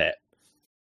don't see that.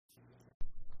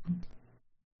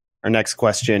 Our next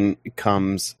question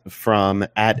comes from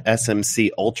at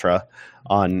SMC Ultra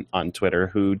on Twitter,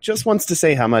 who just wants to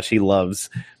say how much he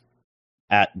loves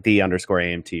at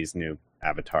 _AMT's new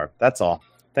avatar. That's all.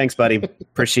 Thanks, buddy.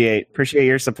 Appreciate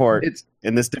your support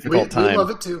in this difficult time. We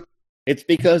love it too. It's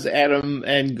because Adam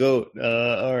and Goat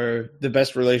are the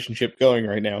best relationship going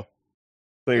right now.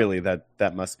 Clearly,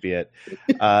 that must be it.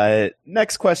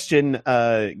 Next question.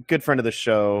 Good friend of the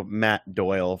show, Matt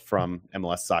Doyle from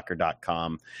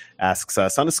MLSsoccer.com asks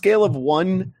us, on a scale of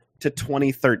 1 to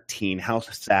 2013, how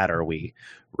sad are we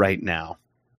right now?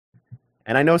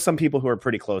 And I know some people who are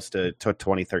pretty close to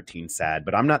 2013 sad,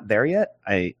 but I'm not there yet.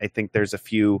 I think there's a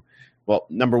few. Well,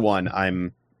 number one,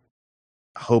 I'm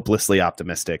hopelessly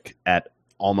optimistic at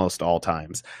almost all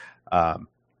times.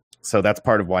 So that's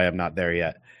part of why I'm not there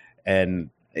yet. And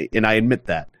I admit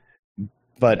that.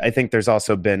 But I think there's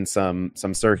also been some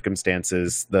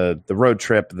circumstances, the road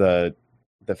trip, the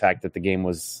fact that the game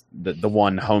was the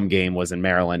one home game was in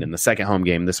Maryland and the second home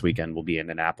game this weekend will be in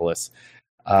Annapolis.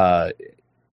 And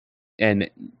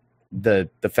the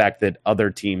fact that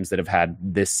other teams that have had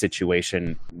this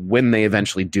situation, when they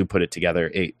eventually do put it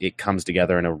together, it comes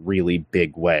together in a really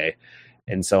big way.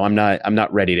 And so I'm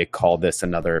not ready to call this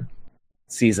another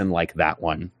season like that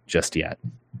one just yet.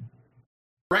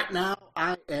 Right now,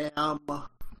 I'm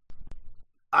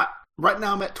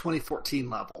at 2014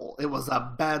 level. It was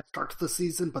a bad start to the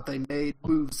season, but they made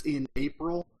moves in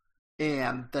April,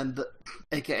 and then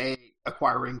AKA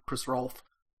acquiring Chris Rolfe,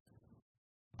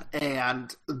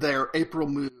 and their April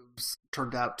moves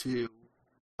turned out to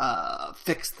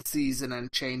fix the season and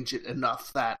change it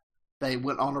enough that they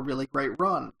went on a really great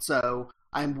run. So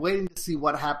I'm waiting to see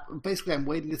what happens. Basically, I'm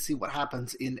waiting to see what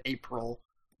happens in April,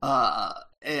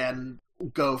 and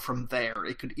go from there.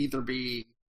 It could either be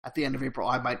at the end of April,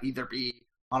 I might either be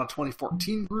on a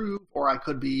 2014 groove or I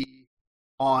could be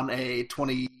on a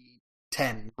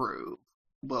 2010 groove.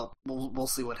 Well, we'll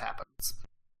see what happens.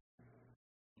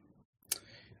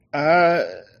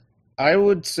 I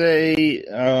would say,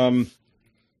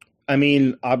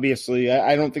 obviously,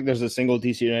 I don't think there's a single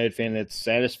DC United fan that's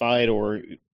satisfied or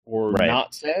right.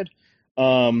 Not sad.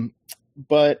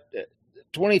 But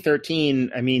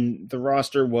 2013, the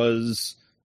roster was,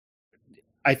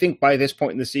 I think by this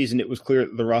point in the season, it was clear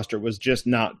that the roster was just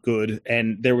not good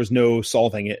and there was no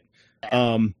solving it.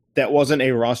 That wasn't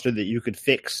a roster that you could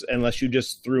fix unless you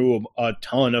just threw a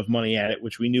ton of money at it,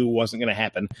 which we knew wasn't going to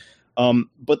happen.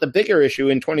 But the bigger issue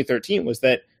in 2013 was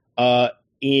that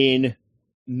in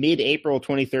mid-April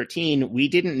 2013, we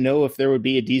didn't know if there would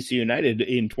be a DC United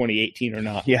in 2018 or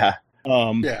not. Yeah.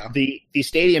 The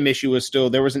stadium issue was still,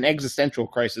 there was an existential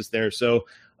crisis there. So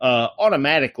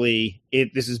automatically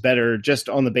this is better just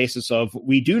on the basis of,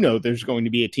 we do know there's going to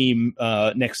be a team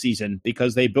next season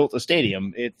because they built a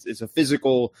stadium. It's a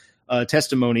physical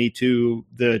testimony to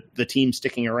the team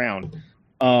sticking around.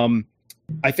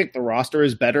 I think the roster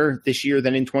is better this year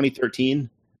than in 2013.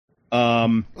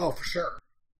 For sure.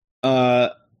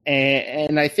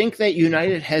 And I think that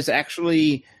United has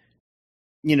actually,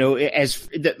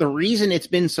 the reason it's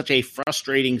been such a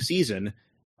frustrating season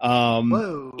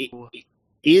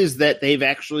is that they've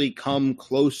actually come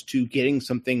close to getting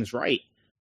some things right.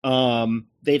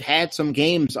 They've had some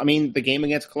games. The game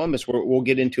against Columbus, we'll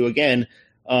get into again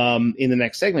in the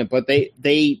next segment, but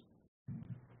they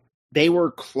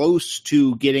were close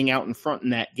to getting out in front in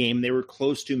that game. They were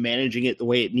close to managing it the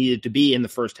way it needed to be in the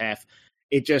first half.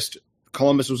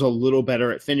 Columbus was a little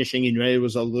better at finishing and United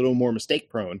was a little more mistake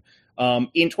prone.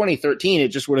 In 2013, it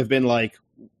just would have been like,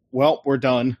 well, we're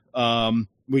done.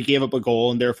 We gave up a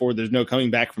goal and therefore there's no coming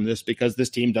back from this because this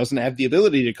team doesn't have the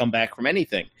ability to come back from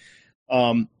anything.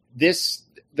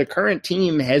 The current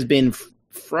team has been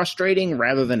frustrating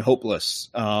rather than hopeless.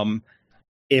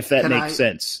 If that makes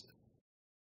sense.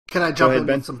 Can I jump in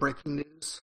with some breaking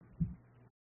news?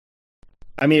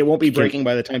 I mean, it won't be breaking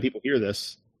by the time people hear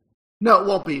this. No, it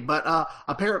won't be. But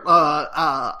apparently,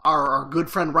 our good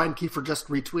friend Ryan Kiefer just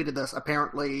retweeted this.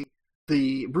 Apparently,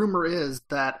 the rumor is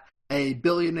that a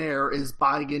billionaire is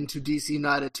buying into DC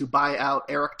United to buy out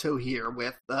Eric Tohier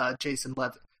with Jason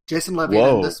Levy. Jason Levy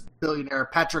and this billionaire,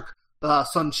 Patrick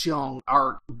Sun Xiong,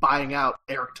 are buying out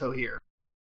Eric Tohier.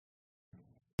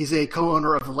 He's a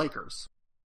co-owner of the Lakers.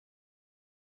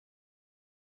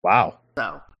 Wow.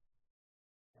 So,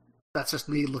 that's just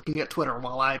me looking at Twitter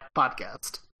while I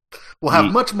podcast. We'll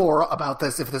have much more about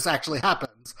this if this actually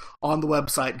happens on the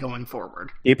website going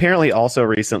forward. He apparently also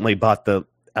recently bought the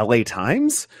LA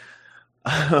Times.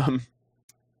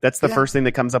 That's the first thing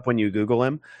that comes up when you Google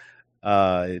him.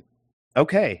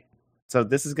 Okay. So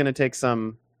this is going to take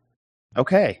some...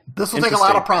 Okay. This will take a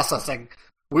lot of processing.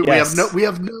 We have no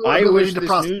I wish to this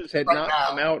process news had right not now.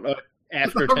 come out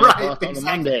after 10 Right, o'clock on a exactly.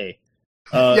 Monday.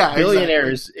 Yeah,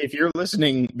 billionaires, if you're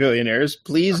listening, billionaires,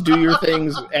 please do your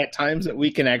things at times that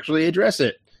we can actually address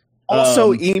it.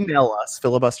 Also, email us,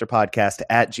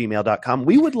 filibusterpodcast@gmail.com.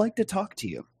 We would like to talk to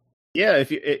you. Yeah,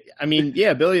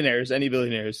 billionaires, any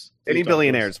billionaires. Any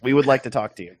billionaires, we would like to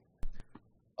talk to you.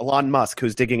 Elon Musk,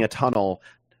 who's digging a tunnel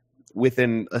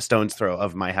within a stone's throw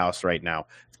of my house right now.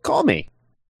 Call me.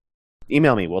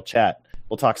 Email me. We'll chat.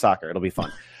 We'll talk soccer. It'll be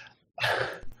fun.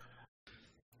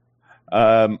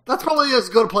 That's probably as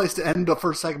good a place to end the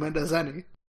first segment as any.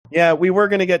 Yeah, we were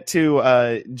going to get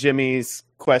to Jimmy's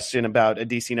question about a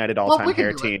DC United all-time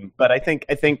hair team, but I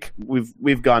think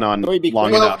we've gone on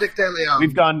long enough. Nick DeLeon.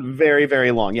 We've gone very,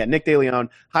 very long. Yeah, Nick DeLeon,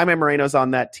 Jaime Moreno's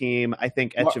on that team. I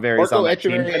think Echeverry's on that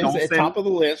team. Ben Marco Echeverry is at top of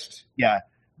the list. Yeah,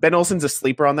 Ben Olsen's a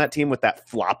sleeper on that team with that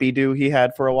floppy do he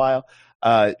had for a while.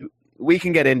 We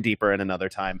can get in deeper in another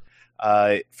time.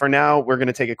 For now, we're going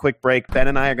to take a quick break. Ben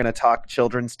and I are going to talk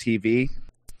children's TV.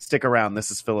 Stick around.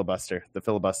 This is Filibuster, the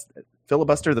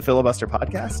Filibuster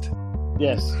podcast.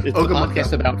 Yes, it's a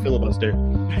podcast about filibuster.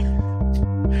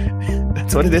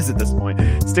 That's what it is at this point.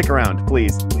 Stick around,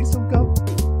 please. Please don't go.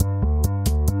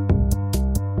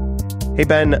 Hey,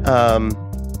 Ben,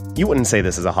 you wouldn't say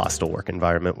this is a hostile work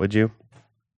environment, would you?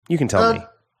 You can tell me.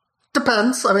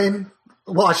 Depends. I mean,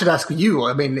 well, I should ask you.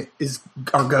 I mean,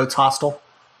 are goats hostile?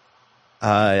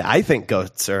 I think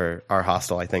goats are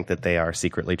hostile. I think that they are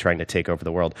secretly trying to take over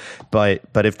the world. But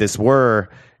if this were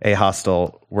a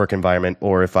hostile work environment,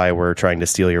 or if I were trying to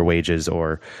steal your wages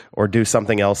or do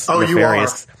something else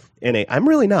nefarious I'm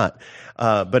really not.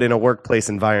 But in a workplace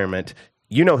environment,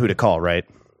 you know who to call, right?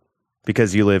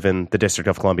 Because you live in the District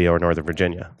of Columbia or Northern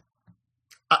Virginia.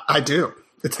 I do.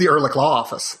 It's the Ehrlich Law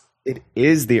Office. It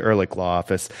is the Ehrlich Law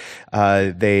Office.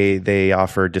 They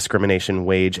offer discrimination,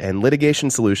 wage, and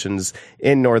litigation solutions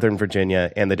in Northern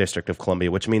Virginia and the District of Columbia,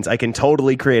 which means I can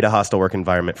totally create a hostile work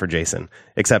environment for Jason.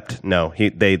 Except, no,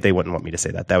 they wouldn't want me to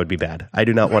say that. That would be bad. I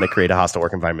do not want to create a hostile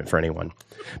work environment for anyone.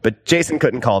 But Jason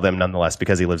couldn't call them nonetheless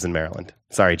because he lives in Maryland.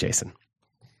 Sorry, Jason.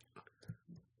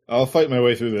 I'll fight my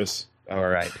way through this. All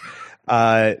right.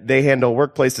 They handle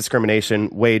workplace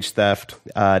discrimination, wage theft,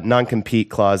 non-compete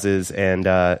clauses, and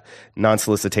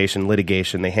non-solicitation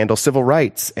litigation. They handle civil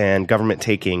rights and government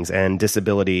takings and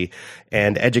disability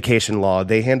and education law.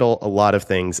 They handle a lot of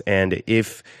things. And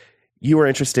if you are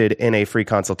interested in a free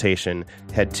consultation,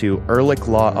 head to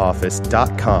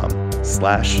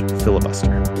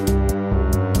ehrlichlawoffice.com/filibuster.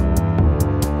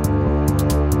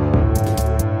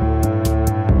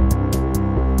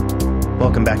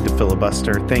 Welcome back to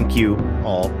Filibuster. Thank you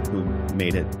all who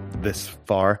made it this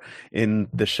far in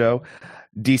the show.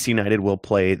 DC United will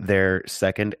play their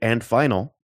second and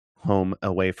final home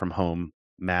away from home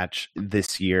match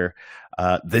this year,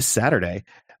 this Saturday,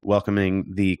 welcoming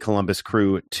the Columbus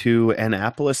Crew to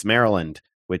Annapolis, Maryland,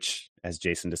 which, as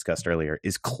Jason discussed earlier,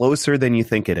 is closer than you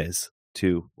think it is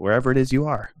to wherever it is you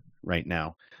are right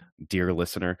now. Dear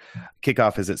listener,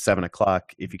 kickoff is at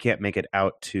 7:00. If you can't make it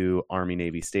out to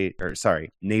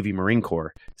Navy Marine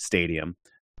Corps Stadium,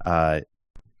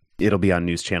 it'll be on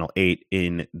News Channel 8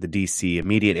 in the DC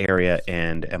immediate area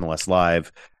and MLS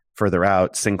Live further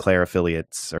out. Sinclair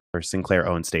affiliates or Sinclair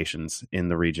owned stations in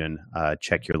the region.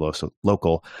 Check your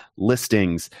local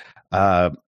listings.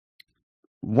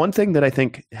 One thing that I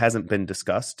think hasn't been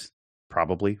discussed,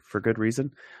 probably for good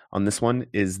reason, on this one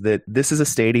is that this is a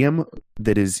stadium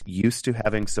that is used to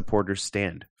having supporters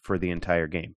stand for the entire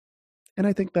game. And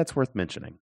I think that's worth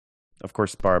mentioning. Of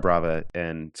course, Barra Brava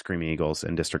and Screaming Eagles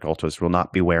and District Ultras will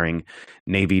not be wearing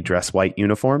navy dress white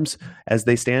uniforms as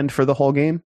they stand for the whole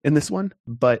game in this one.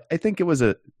 But I thought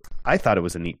it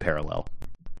was a neat parallel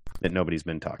that nobody's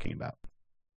been talking about.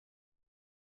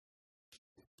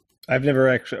 I've never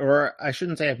actually, or I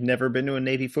shouldn't say I've never been to a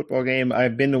Navy football game.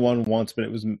 I've been to one once, but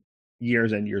it was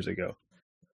years and years ago.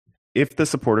 If the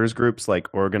supporters groups like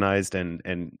organized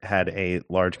and had a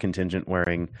large contingent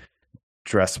wearing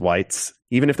dress whites,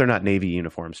 even if they're not Navy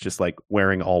uniforms, just like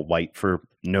wearing all white for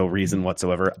no reason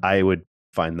whatsoever, I would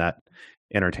find that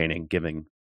entertaining, given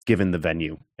the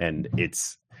venue and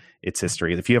its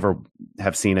history. If you ever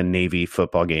have seen a Navy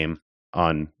football game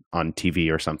on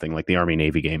TV or something, like the Army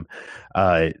Navy game,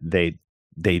 they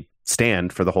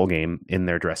stand for the whole game in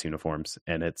their dress uniforms,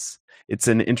 and it's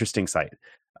an interesting sight.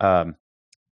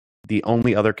 The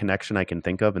only other connection I can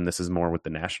think of, and this is more with the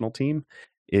national team,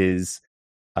 is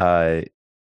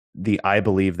the "I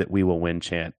believe that we will win"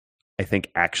 chant. I think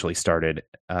actually started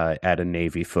at a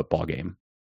Navy football game.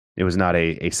 It was not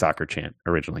a soccer chant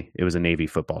originally. It was a Navy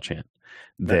football chant.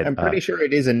 I'm pretty sure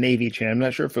it is a Navy chant. I'm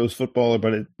not sure if it was football,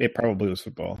 but it probably was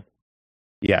football.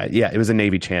 Yeah, it was a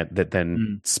Navy chant that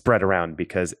then spread around,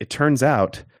 because it turns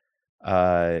out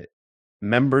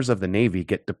members of the Navy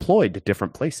get deployed to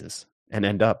different places and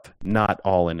end up not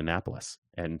all in Annapolis.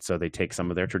 And so they take some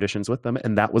of their traditions with them.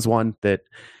 And that was one that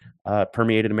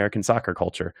permeated American soccer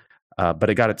culture. But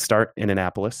it got its start in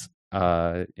Annapolis.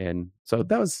 And so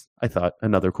that was, I thought,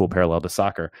 another cool parallel to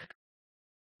soccer.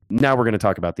 Now we're going to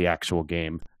talk about the actual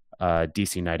game.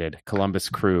 DC United, Columbus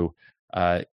Crew,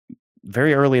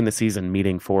 very early in the season,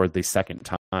 meeting for the second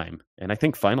time, and I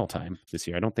think final time this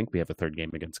year. I don't think we have a third game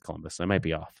against Columbus. I might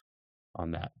be off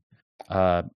on that.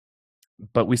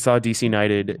 But we saw DC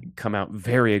United come out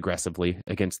very aggressively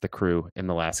against the Crew in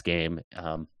the last game,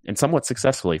 and somewhat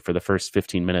successfully for the first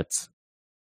 15 minutes,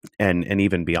 and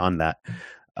even beyond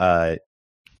that,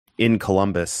 in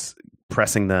Columbus,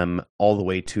 pressing them all the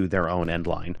way to their own end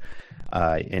line.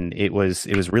 And it was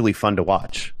really fun to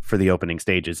watch for the opening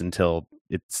stages until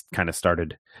it's kind of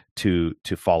started to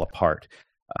fall apart.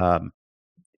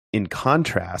 In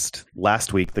contrast,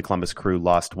 last week the Columbus Crew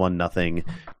lost 1-0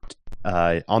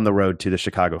 on the road to the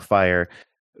Chicago Fire,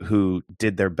 who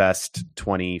did their best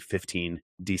 2015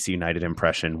 DC United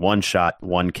impression: one shot,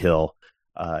 one kill.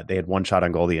 They had one shot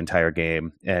on goal the entire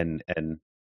game, and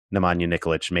Nemanja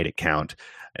Nikolic made it count,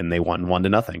 and they won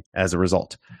 1-0 as a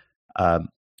result.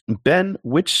 Ben,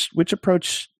 which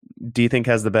approach do you think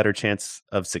has the better chance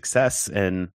of success?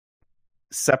 And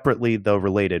separately, though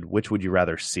related, which would you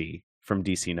rather see from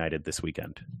DC United this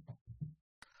weekend?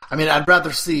 I mean, I'd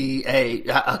rather see a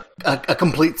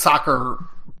complete soccer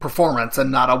performance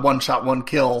and not a one-shot,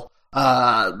 one-kill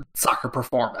soccer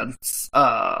performance.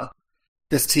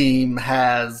 This team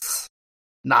has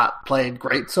not played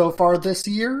great so far this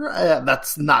year.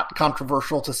 That's not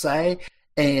controversial to say.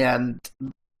 And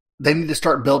they need to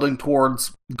start building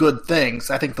towards good things.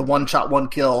 I think the one-shot,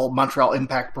 one-kill Montreal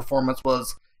Impact performance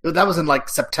was in like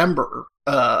September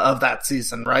of that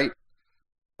season, right?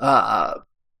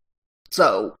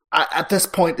 So at this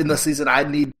point in the season, I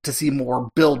need to see more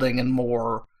building and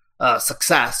more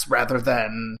success rather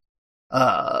than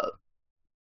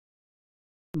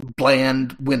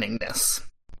bland winningness.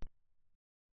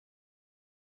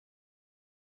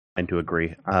 And to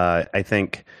agree, I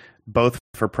think both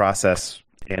for process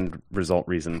and result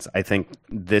reasons, I think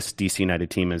this DC United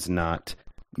team is not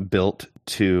built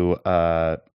to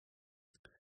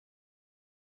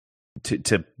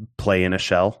play in a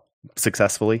shell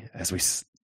successfully,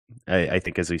 I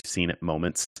think as we've seen at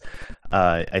moments.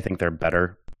 I think they're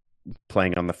better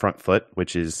playing on the front foot,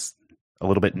 which is a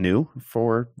little bit new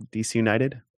for DC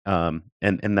United,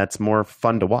 and that's more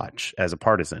fun to watch as a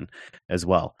partisan as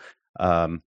well.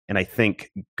 And I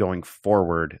think going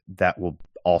forward, that will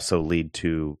also lead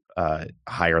to a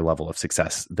higher level of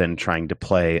success than trying to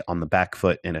play on the back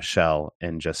foot in a shell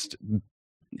and just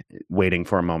waiting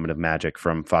for a moment of magic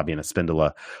from Fabian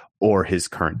Espindola or his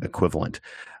current equivalent.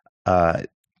 I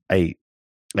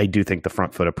do think the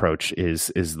front foot approach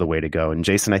is the way to go. And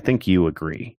Jason, I think you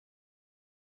agree.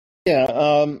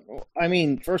 Yeah, I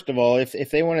mean, first of all,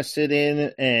 if they want to sit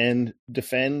in and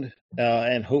defend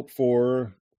and hope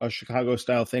for a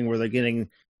Chicago-style thing where they're getting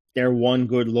their one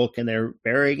good look and they're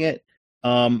burying it,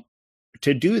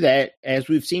 to do that, as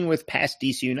we've seen with past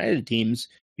DC United teams,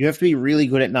 you have to be really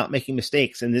good at not making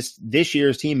mistakes. And this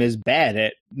year's team is bad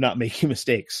at not making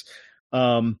mistakes.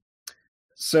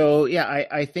 So, yeah,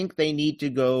 I think they need to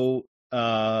go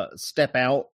step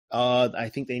out. I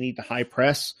think they need to high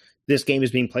press. This game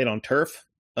is being played on turf,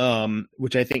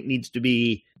 which I think needs to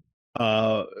be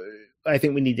I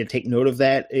think we need to take note of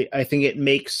that. I think it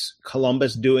makes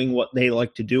Columbus doing what they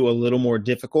like to do a little more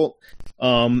difficult.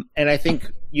 And I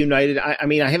think United, I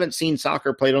mean, I haven't seen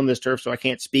soccer played on this turf, so I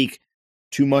can't speak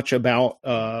too much about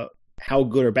how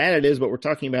good or bad it is, but we're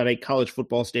talking about a college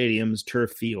football stadium's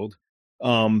turf field.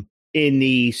 in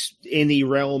the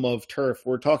realm of turf,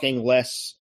 we're talking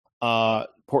less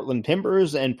Portland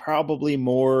Timbers and probably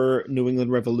more New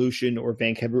England Revolution or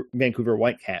Vancouver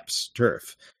Whitecaps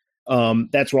turf.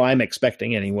 That's what I'm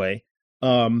expecting anyway.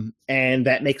 And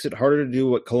that makes it harder to do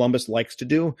what Columbus likes to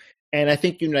do. And I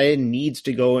think United needs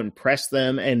to go and press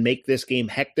them and make this game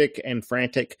hectic and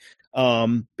frantic,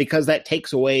 because that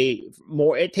takes away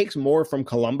more. It takes more from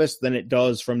Columbus than it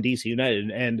does from DC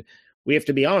United. And we have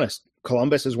to be honest,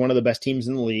 Columbus is one of the best teams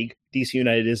in the league. DC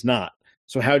United is not.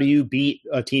 So how do you beat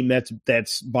a team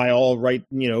that's by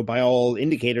all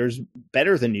indicators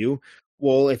better than you?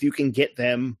 Well, if you can get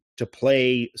them to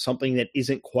play something that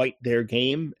isn't quite their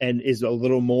game and is a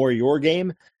little more your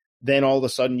game, then all of a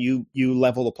sudden you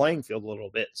level the playing field a little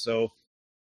bit. So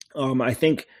I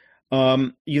think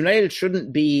United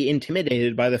shouldn't be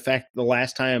intimidated by the fact that the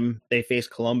last time they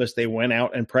faced Columbus, they went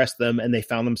out and pressed them and they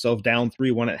found themselves down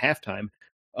 3-1 at halftime.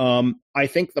 I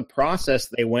think the process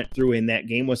they went through in that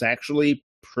game was actually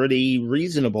pretty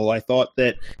reasonable. I thought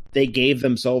that they gave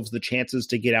themselves the chances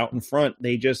to get out in front.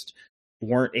 They just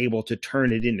weren't able to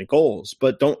turn it into goals.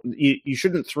 But you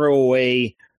shouldn't throw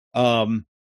away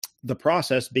the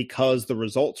process because the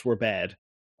results were bad.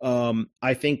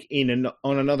 I think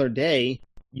on another day,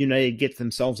 United gets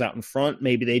themselves out in front.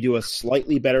 Maybe they do a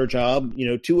slightly better job.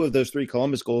 2 of those 3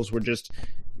 Columbus goals were just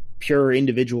pure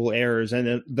individual errors,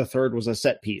 and the third was a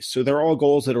set piece. So they're all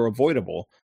goals that are avoidable.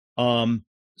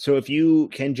 So if you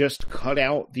can just cut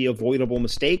out the avoidable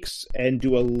mistakes and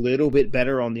do a little bit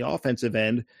better on the offensive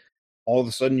end, all of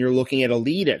a sudden you're looking at a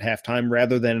lead at halftime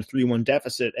rather than a 3-1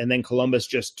 deficit, and then Columbus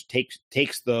just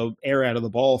takes the air out of the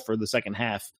ball for the second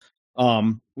half.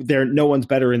 No one's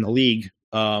better in the league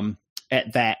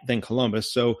at that than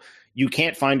Columbus. So you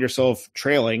can't find yourself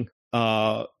trailing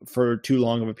for too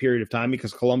long of a period of time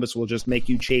because Columbus will just make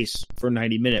you chase for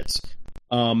 90 minutes.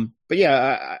 But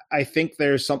yeah, I think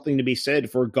there's something to be said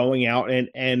for going out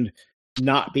and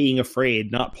not being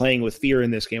afraid, not playing with fear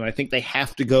in this game. I think they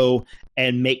have to go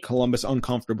and make Columbus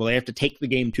uncomfortable. They have to take the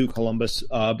game to Columbus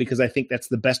because I think that's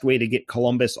the best way to get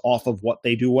Columbus off of what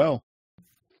they do well.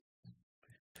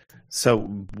 So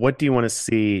what do you want to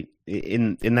see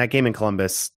in that game in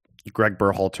Columbus? Greg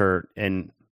Berhalter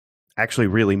and actually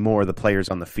really more the players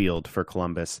on the field for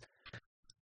Columbus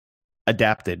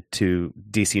adapted to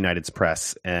DC United's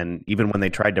press. And even when they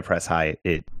tried to press high,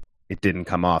 it didn't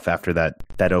come off after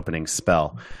that opening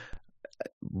spell.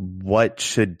 What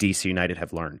should DC United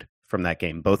have learned from that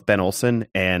game, both Ben Olsen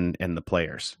and the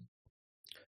players?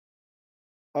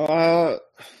 A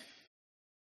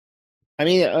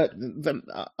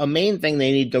main thing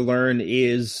they need to learn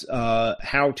is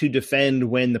how to defend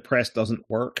when the press doesn't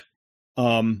work.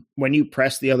 When you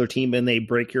press the other team and they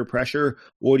break your pressure,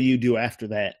 what do you do after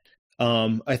that?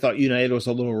 I thought United was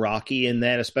a little rocky in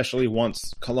that, especially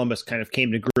once Columbus kind of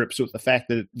came to grips with the fact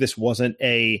that this wasn't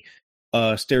a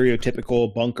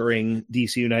stereotypical bunkering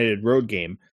DC United road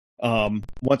game.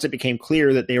 Once it became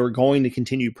clear that they were going to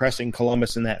continue pressing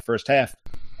Columbus in that first half,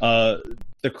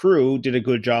 the crew did a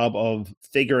good job of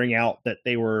figuring out that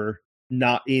they were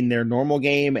not in their normal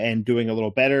game and doing a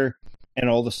little better. And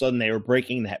all of a sudden they were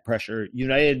breaking that pressure.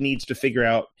 United needs to figure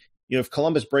out, if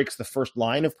Columbus breaks the first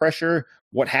line of pressure,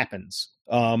 what happens?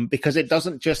 Because it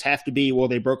doesn't just have to be, well,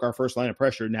 they broke our first line of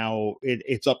pressure. Now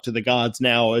it's up to the gods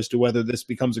now as to whether this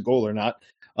becomes a goal or not.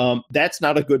 That's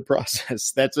not a good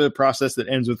process. That's a process that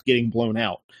ends with getting blown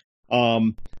out.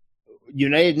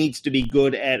 United needs to be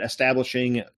good at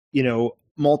establishing,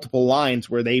 multiple lines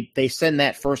where they send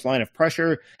that first line of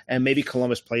pressure and maybe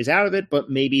Columbus plays out of it, but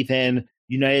maybe then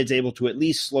United's able to at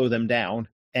least slow them down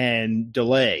and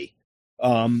delay.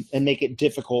 And make it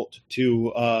difficult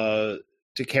to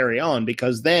carry on,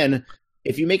 because then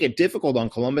if you make it difficult on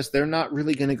Columbus, they're not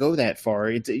really going to go that far.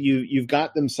 You've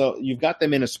got them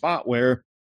in a spot where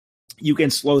you can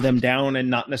slow them down and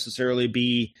not necessarily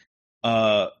be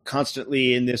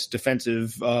constantly in this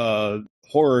defensive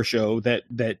horror show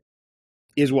that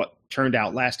is what turned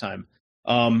out last time.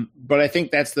 But I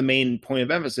think that's the main point of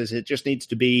emphasis. It just needs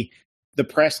to be, the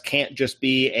press can't just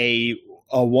be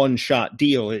a one-shot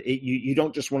deal. You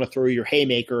don't just want to throw your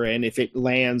haymaker, and if it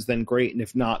lands, then great, and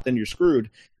if not, then you're screwed.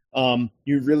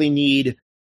 You really need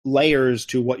layers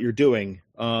to what you're doing.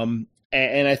 And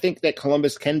I think that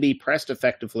Columbus can be pressed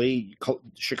effectively.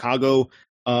 Chicago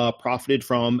profited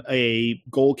from a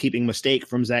goalkeeping mistake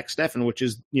from Zach Steffen, which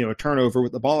is a turnover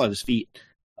with the ball at his feet.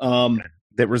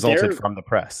 That resulted from the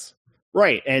press.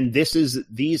 Right, and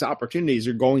these opportunities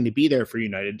are going to be there for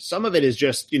United. Some of it is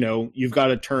just, you've got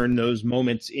to turn those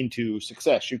moments into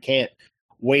success. You can't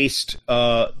waste,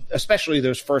 especially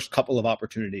those first couple of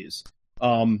opportunities.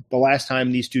 The last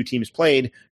time these two teams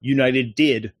played, United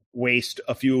did waste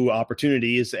a few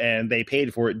opportunities, and they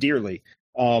paid for it dearly.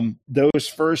 Those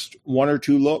first one or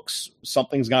two looks,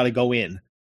 something's got to go in.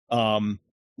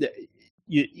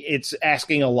 It's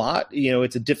asking a lot.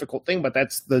 It's a difficult thing, but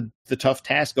that's the tough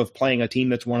task of playing a team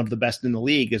that's one of the best in the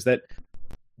league, is that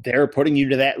they're putting you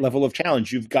to that level of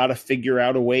challenge. You've got to figure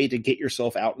out a way to get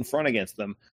yourself out in front against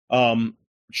them.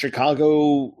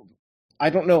 Chicago, I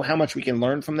don't know how much we can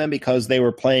learn from them, because they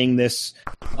were playing this,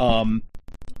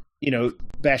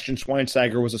 Bastian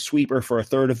Schweinsteiger was a sweeper for a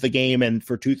third of the game, and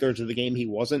for 2/3 of the game he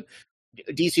wasn't.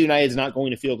 DC United is not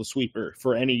going to field a sweeper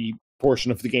for any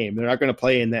portion of the game. They're not going to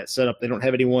play in that setup. They don't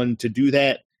have anyone to do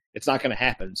that. It's not going to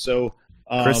happen. So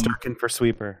Chris Durkin for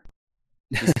sweeper.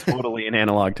 He's totally an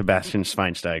analog to Bastian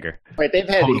Schweinsteiger. Right, they've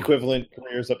had equivalent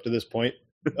careers up to this point.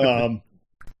 But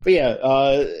yeah,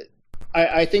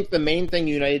 I think the main thing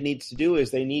United needs to do is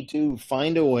they need to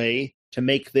find a way to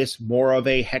make this more of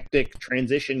a hectic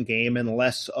transition game and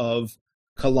less of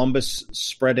Columbus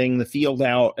spreading the field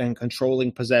out and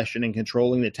controlling possession and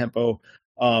controlling the tempo.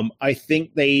 I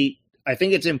think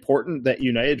it's important that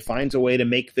United finds a way to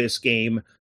make this game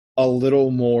a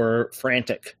little more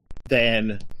frantic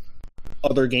than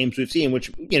other games we've seen,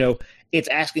 which, it's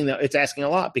asking a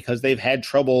lot, because they've had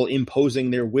trouble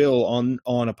imposing their will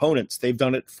on opponents. They've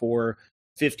done it for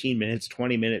 15 minutes,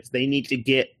 20 minutes. They need to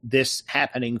get this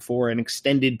happening for an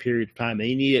extended period of time.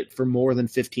 They need it for more than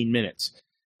 15 minutes.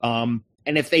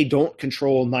 And if they don't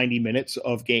control 90 minutes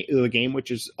of the game,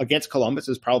 which is against Columbus,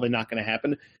 is probably not going to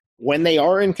happen. When they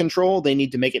are in control, they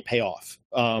need to make it pay off.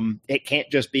 It can't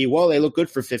just be, well, they look good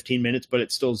for 15 minutes, but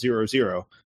it's still 0-0.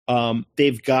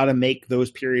 They've got to make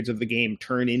those periods of the game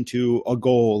turn into a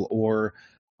goal or,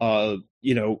 a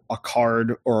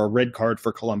card or a red card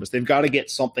for Columbus. They've got to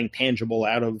get something tangible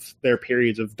out of their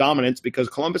periods of dominance, because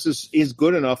Columbus is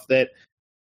good enough that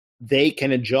they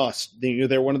can adjust.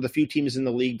 They're one of the few teams in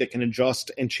the league that can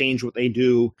adjust and change what they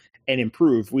do and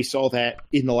improve. We saw that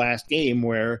in the last game,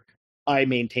 where I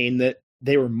maintain that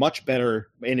they were much better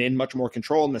and in much more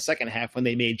control in the second half when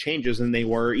they made changes than they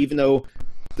were, even though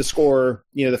the score,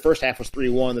 the first half was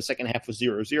 3-1, the second half was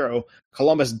 0-0.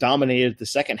 Columbus dominated the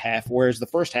second half, whereas the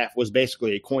first half was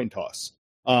basically a coin toss.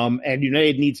 And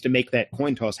United needs to make that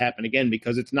coin toss happen again,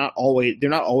 because they're not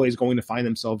always going to find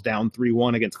themselves down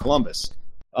 3-1 against Columbus.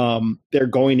 They're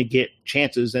going to get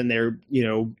chances, and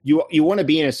you want to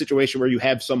be in a situation where you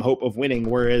have some hope of winning,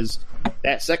 whereas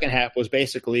that second half was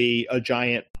basically a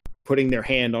giant putting their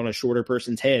hand on a shorter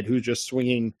person's head who's just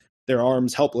swinging their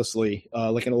arms helplessly,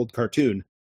 like an old cartoon.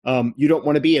 You don't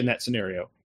want to be in that scenario.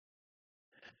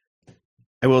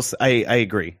 I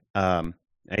agree.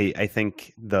 I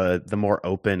think the more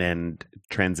open and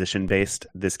transition based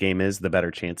this game is, the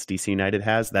better chance DC United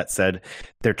has. That said,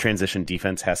 their transition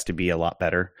defense has to be a lot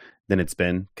better than it's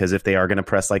been, because if they are going to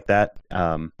press like that,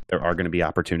 there are going to be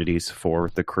opportunities for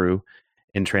the Crew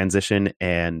in transition,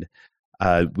 and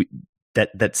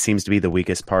that seems to be the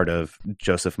weakest part of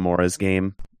Joseph Mora's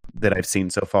game that I've seen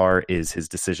so far, is his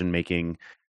decision making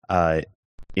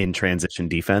in transition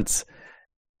defense.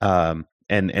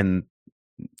 And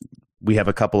we have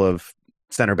a couple of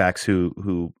center backs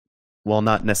who, while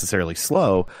not necessarily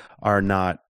slow, are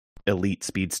not elite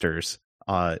speedsters,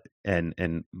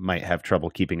 and might have trouble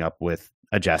keeping up with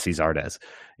a Jassy Zardes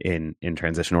in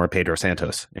transition, or a Pedro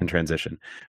Santos in transition.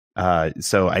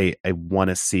 So I want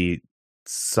to see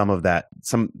some of that,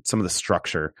 some of the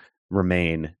structure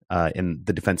remain, in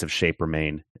the defensive shape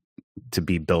remain, to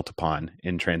be built upon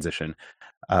in transition.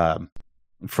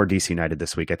 For DC United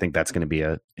this week, I think that's going to be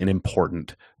an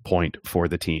important point for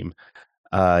the team.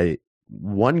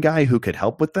 One guy who could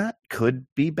help with that could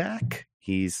be back.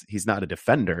 He's not a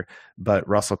defender, but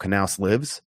Russell Knaus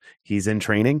lives. He's in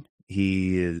training.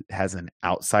 He has an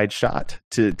outside shot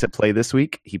to play this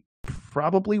week. He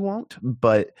probably won't,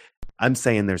 but I'm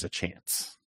saying there's a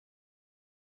chance.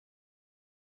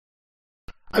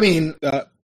 I mean, go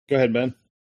ahead, Ben.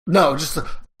 No, just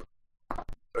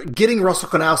getting Russell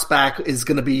Knaus back is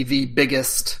going to be the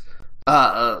biggest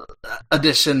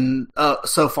addition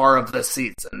so far of this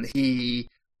season. He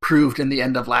proved in the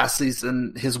end of last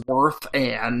season his worth,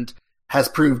 and has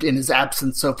proved in his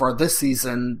absence so far this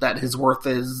season that his worth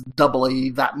is doubly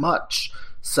that much.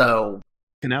 So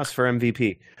Knaus for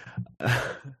MVP.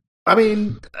 I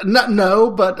mean,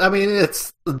 but I mean,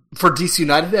 it's for DC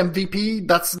United MVP.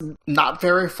 That's not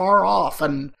very far off,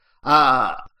 and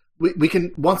we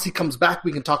can, once he comes back,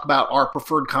 we can talk about our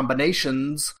preferred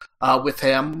combinations with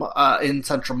him in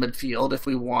central midfield. If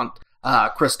we want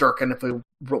Chris Durkin, if we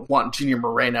want Junior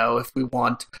Moreno, if we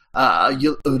want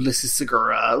Ulises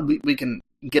Segura, we can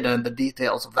get into the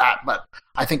details of that. But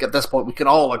I think at this point we can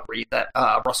all agree that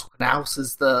Russell Knaus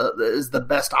is the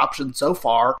best option so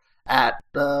far at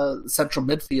central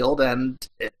midfield, and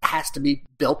it has to be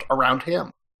built around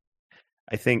him.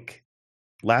 I think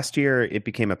last year it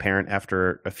became apparent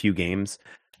after a few games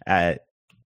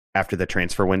after the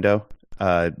transfer window,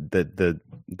 the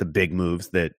big moves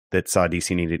that saw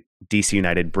DC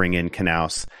United bring in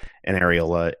Knaus and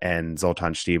Areola and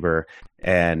Zoltan Stieber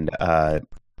and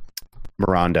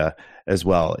Miranda as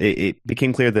well. It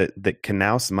became clear that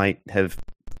Knaus might have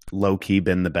low-key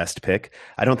been the best pick.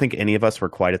 I don't think any of us were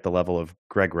quite at the level of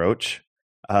Greg Roach,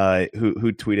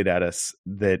 who tweeted at us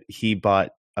that he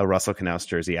bought a Russell Knaus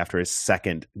jersey after his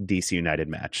second DC United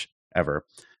match ever.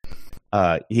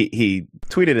 He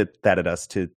tweeted that at us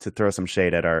to throw some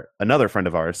shade at another friend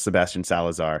of ours, Sebastian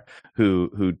Salazar,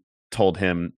 who told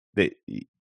him that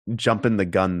jumping the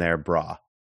gun there, brah,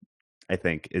 I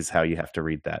think is how you have to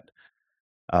read that.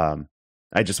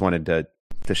 I just wanted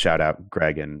to shout out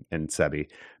Greg and Sebi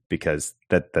because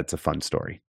that's a fun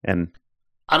story, and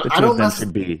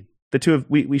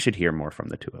we should hear more from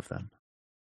the two of them.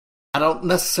 I don't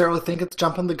necessarily think it's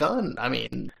jumping the gun. I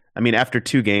mean, after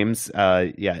 2 games,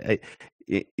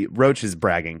 Roach is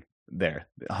bragging there,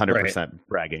 100%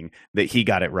 bragging that he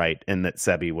got it right, and that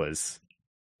Sebi was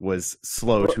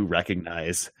slow to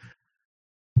recognize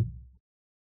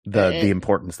the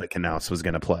importance that Knaus was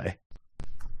going to play.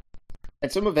 And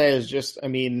some of that is just,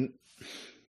 we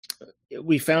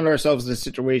found ourselves in a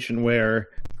situation where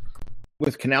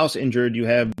with Knaus injured, you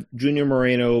have Junior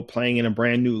Moreno playing in a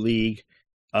brand new league,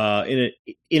 in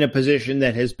a position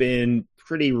that has been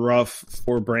pretty rough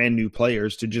for brand new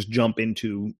players to just jump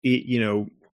into,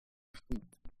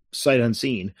 sight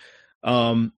unseen.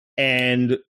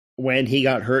 And when he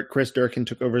got hurt, Chris Durkin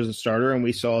took over as a starter, and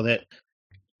we saw that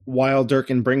while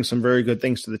Durkin brings some very good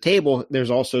things to the table,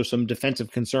 there's also some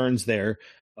defensive concerns there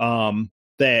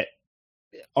that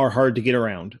are hard to get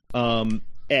around. And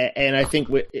I think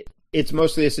it's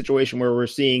mostly a situation where we're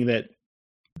seeing that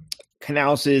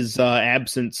Knaus's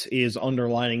absence is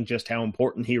underlining just how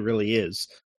important he really is.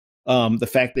 The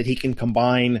fact that he can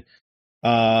combine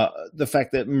the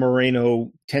fact that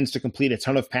Moreno tends to complete a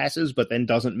ton of passes but then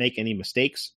doesn't make any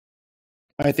mistakes.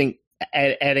 I think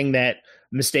adding that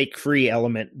mistake-free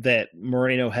element that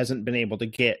Moreno hasn't been able to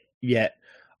get yet.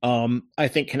 I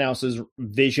think Knaus's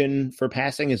vision for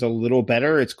passing is a little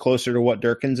better. It's closer to what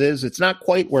Durkin's is. It's not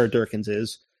quite where Durkin's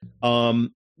is.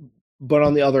 But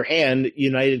on the other hand,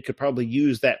 United could probably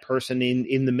use that person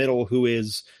in the middle who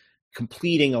is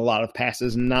completing a lot of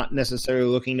passes, not necessarily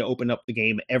looking to open up the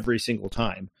game every single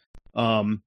time.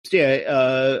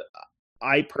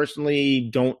 I personally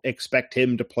don't expect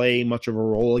him to play much of a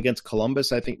role against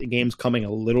Columbus. I think the game's coming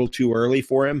a little too early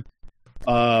for him.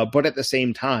 But at the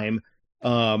same time,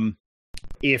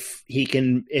 if he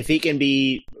can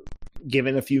be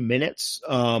given a few minutes,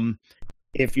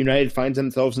 if United finds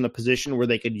themselves in a position where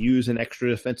they could use an extra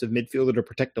defensive midfielder to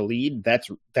protect the lead,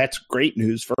 that's great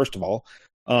news, first of all.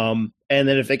 And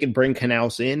then if they can bring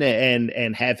Knaus in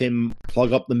and have him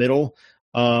plug up the middle,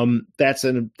 that's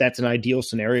an ideal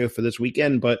scenario for this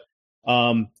weekend. But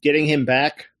getting him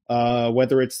back,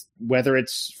 whether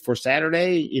it's for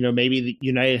Saturday, maybe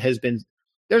United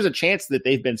there's a chance that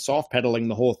they've been soft pedaling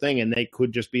the whole thing, and they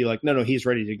could just be like, no, he's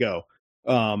ready to go.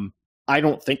 I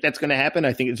don't think that's going to happen.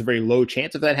 I think it's a very low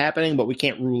chance of that happening, but we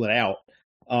can't rule it out.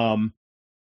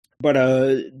 But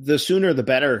the sooner the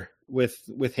better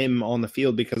with him on the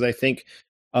field, because I think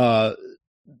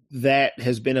that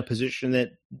has been a position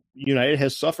that United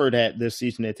has suffered at this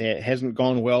season. It hasn't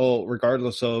gone well,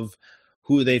 regardless of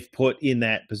who they've put in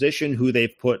that position, who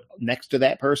they've put next to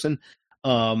that person.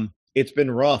 It's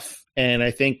been rough. And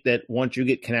I think that once you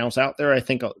get Knaus out there, I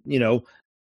think,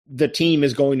 the team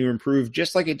is going to improve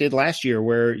just like it did last year,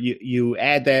 where you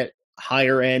add that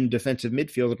higher end defensive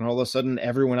midfielder and all of a sudden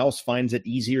everyone else finds it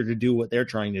easier to do what they're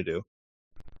trying to do.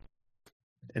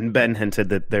 And Ben hinted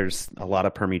that there's a lot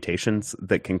of permutations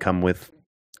that can come with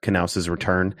Knaus's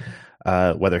return,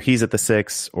 whether he's at the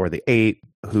 6 or the 8,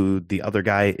 who the other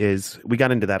guy is. We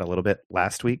got into that a little bit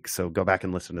last week, so go back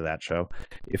and listen to that show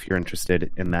if you're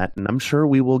interested in that. And I'm sure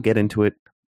we will get into it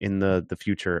in the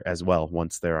future as well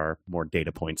once there are more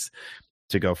data points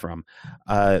to go from.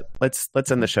 Let's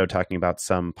end the show talking about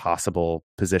some possible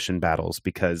position battles,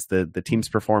 because the team's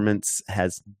performance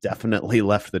has definitely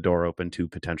left the door open to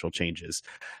potential changes.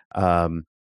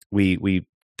 We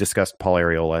discussed Paul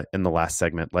Areola in the last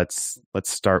segment. Let's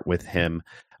start with him.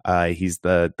 He's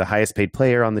the highest paid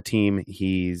player on the team.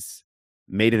 He's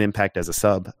made an impact as a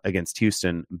sub against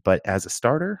Houston, but as a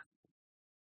starter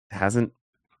hasn't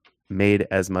made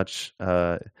as much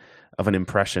of an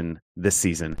impression this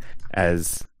season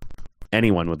as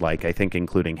anyone would like, I think,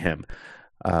 including him.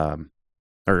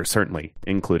 Or certainly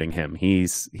including him.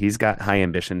 He's got high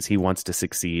ambitions. He wants to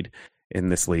succeed in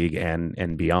this league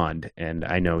and beyond. And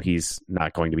I know he's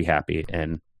not going to be happy.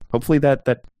 And hopefully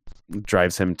that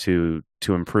drives him to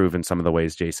improve in some of the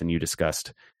ways, Jason, you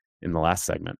discussed in the last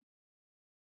segment.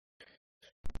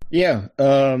 Yeah.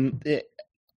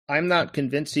 I'm not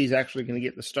convinced he's actually going to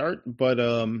get the start, but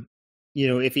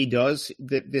if he does,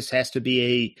 this has to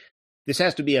be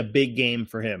a big game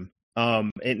for him.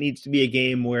 It needs to be a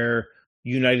game where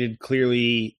United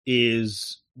clearly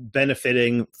is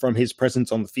benefiting from his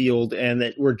presence on the field, and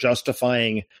that we're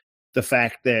justifying the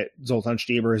fact that Zoltan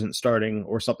Stieber isn't starting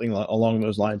or something along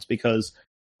those lines, because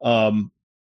that's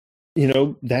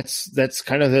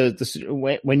kind of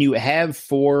the when you have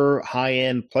 4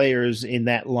 high-end players in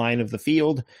that line of the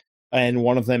field and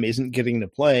one of them isn't getting to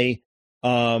play,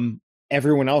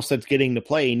 everyone else that's getting to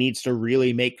play needs to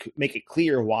really make it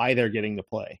clear why they're getting to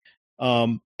play.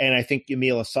 And I think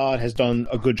Emil Assad has done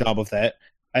a good job of that.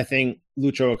 I think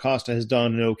Lucho Acosta has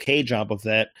done an okay job of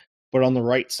that. But on the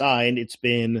right side, it's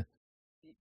been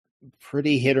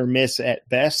pretty hit or miss at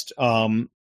best.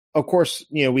 Of course,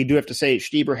 we do have to say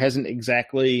Stieber hasn't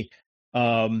exactly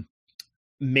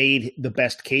made the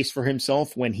best case for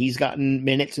himself when he's gotten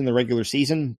minutes in the regular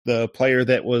season. The player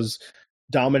that was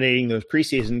dominating those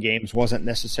preseason games hasn't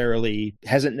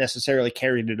necessarily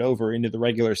carried it over into the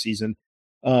regular season.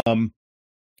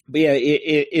 But yeah,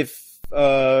 if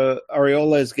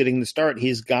Areola is getting the start,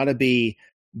 he's got to be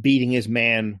beating his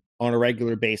man on a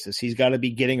regular basis. He's got to be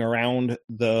getting around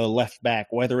the left back,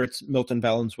 whether it's Milton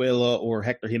Valenzuela or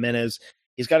Hector Jimenez.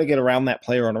 He's got to get around that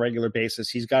player on a regular basis.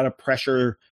 He's got to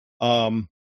pressure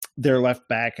their left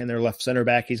back and their left center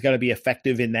back. He's got to be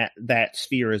effective in that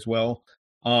sphere as well.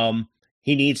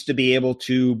 He needs to be able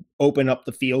to open up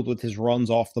the field with his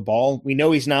runs off the ball. We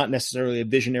know he's not necessarily a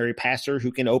visionary passer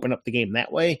who can open up the game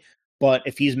that way, but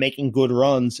if he's making good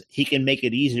runs, he can make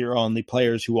it easier on the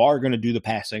players who are going to do the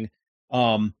passing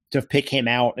to pick him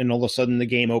out, and all of a sudden the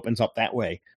game opens up that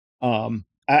way.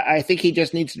 I think he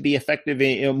just needs to be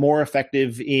more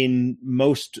effective in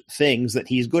most things that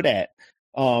he's good at.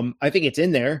 I think it's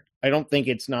in there. I don't think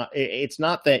it's not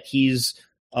that he's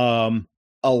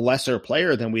a lesser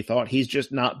player than we thought. He's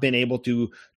just not been able to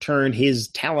turn his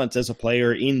talents as a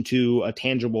player into a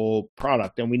tangible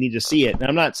product, and we need to see it. And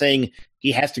I'm not saying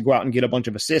he has to go out and get a bunch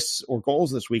of assists or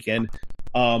goals this weekend.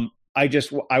 I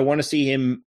want to see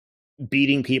him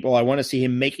beating people. I want to see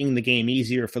him making the game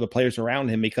easier for the players around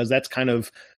him, because that's kind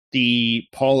of the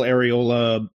Paul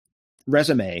Areola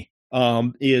resume,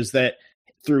 is that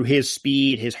through his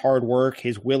speed, his hard work,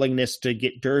 his willingness to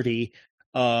get dirty,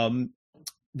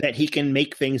 that he can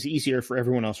make things easier for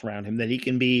everyone else around him, that he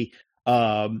can be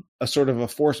a sort of a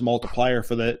force multiplier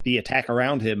for the attack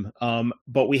around him.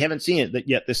 But we haven't seen it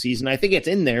yet this season. I think it's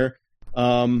in there,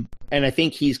 and I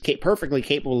think he's perfectly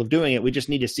capable of doing it. We just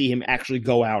need to see him actually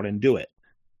go out and do it.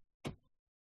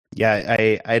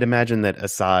 Yeah, I'd imagine that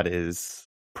Assad is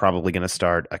probably going to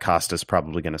start, Acosta's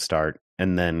probably going to start,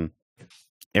 and then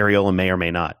Areola may or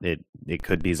may not. It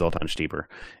could be Zoltan Stieber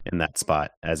in that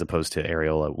spot as opposed to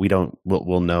Areola.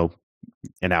 We'll know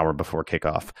an hour before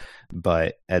kickoff.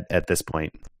 But at this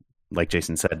point, like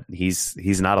Jason said,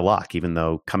 he's not a lock, even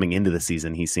though coming into the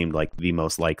season he seemed like the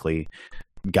most likely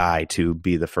guy to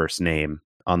be the first name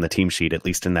on the team sheet, at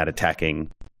least in that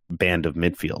attacking band of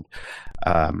midfield.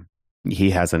 He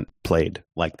hasn't played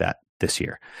like that this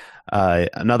year.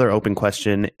 Another open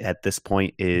question at this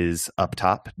point is up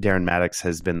top. Darren Mattocks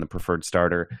has been the preferred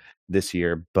starter this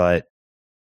year, but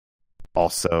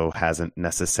also hasn't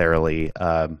necessarily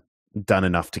done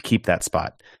enough to keep that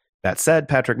spot. That said,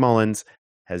 Patrick Mullins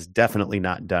has definitely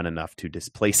not done enough to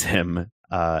displace him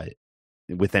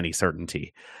with any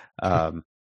certainty. To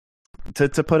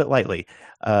put it lightly,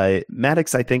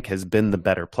 Mattocks, I think, has been the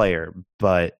better player,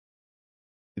 but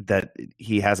that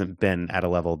he hasn't been at a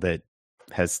level that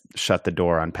has shut the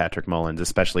door on Patrick Mullins,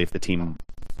 especially if the team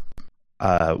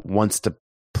wants to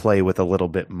play with a little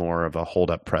bit more of a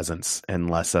hold-up presence and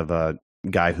less of a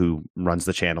guy who runs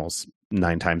the channels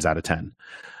 9 times out of 10.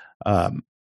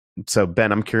 So,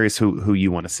 Ben, I'm curious who you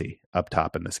want to see up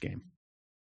top in this game.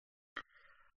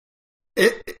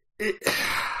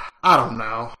 I don't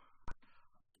know.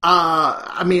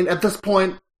 I mean, at this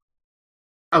point,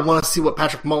 I want to see what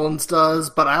Patrick Mullins does,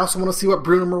 but I also want to see what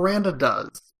Bruno Miranda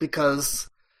does, because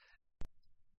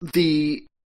the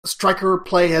striker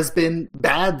play has been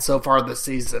bad so far this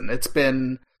season. It's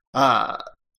been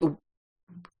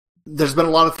there's been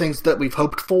a lot of things that we've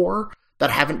hoped for that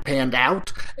haven't panned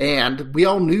out. And we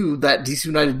all knew that DC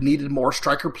United needed more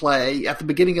striker play at the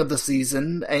beginning of the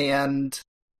season, and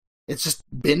it's just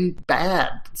been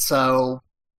bad. So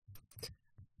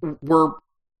we're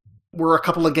a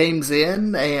couple of games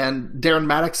in, and Darren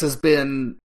Maddox has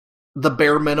been the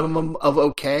bare minimum of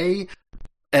okay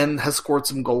and has scored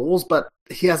some goals, but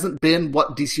he hasn't been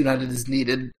what DC United has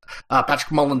needed.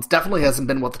 Patrick Mullins definitely hasn't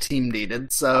been what the team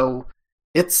needed. So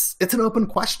it's an open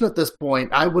question at this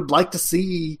point. I would like to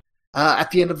see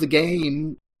at the end of the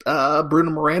game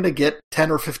Bruno Miranda get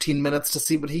 10 or 15 minutes to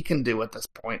see what he can do at this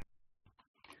point.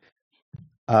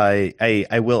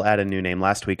 I will add a new name.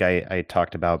 Last week I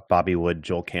talked about Bobby Wood,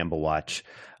 Joel Campbell watch.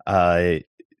 Rumors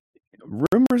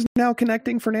now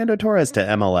connecting Fernando Torres to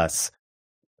MLS.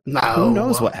 No. Who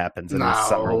knows what happens in this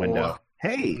summer window?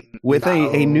 Hey, with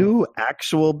a new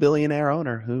actual billionaire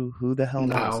owner, who the hell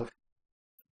knows?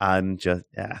 I'm just,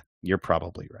 you're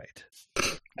probably right.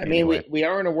 I mean, we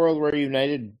are in a world where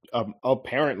United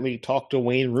apparently talked to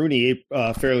Wayne Rooney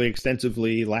fairly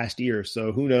extensively last year,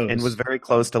 so who knows? And was very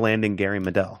close to landing Gary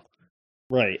Medel.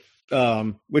 Right.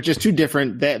 Which is two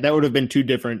different, that would have been two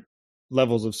different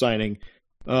levels of signing.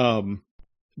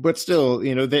 But still,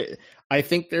 I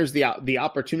think there's the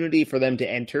opportunity for them to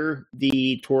enter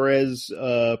the Torres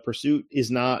pursuit is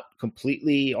not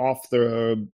completely off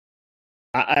the.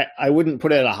 I wouldn't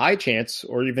put it at a high chance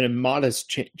or even a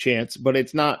modest chance, but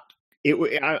it's not.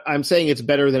 I'm saying it's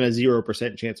better than a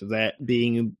 0% chance of that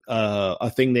being a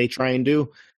thing they try and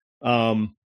do. I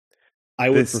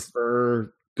would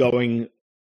prefer going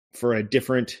for a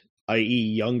different, i.e.,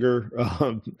 younger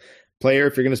player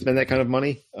if you're going to spend that kind of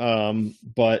money.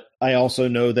 But I also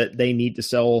know that they need to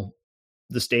sell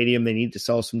the stadium. They need to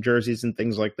sell some jerseys and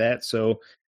things like that. So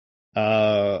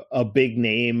a big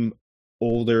name,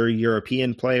 older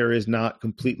European player is not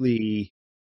completely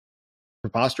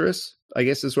preposterous, I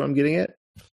guess is what I'm getting at.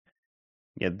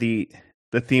 Yeah, the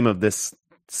theme of this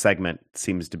segment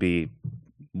seems to be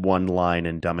one line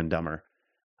in Dumb and Dumber,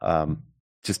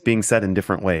 just being said in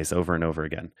different ways over and over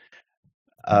again.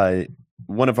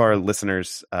 One of our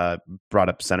listeners brought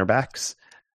up center backs.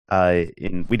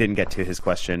 We didn't get to his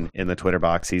question in the Twitter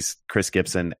box. He's Chris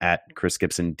Gibson at Chris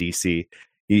Gibson DC.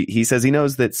 He says he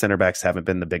knows that center backs haven't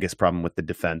been the biggest problem with the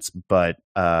defense, but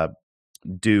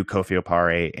do Kofi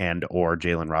Opare and or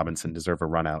Jalen Robinson deserve a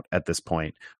run out at this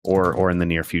point or in the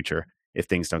near future if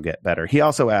things don't get better? He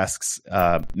also asks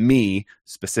me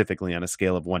specifically on a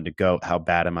scale of 1 to GOAT, how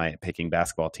bad am I at picking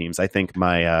basketball teams? I think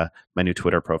my new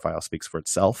Twitter profile speaks for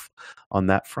itself on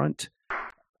that front.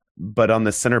 But on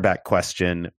the center back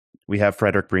question, we have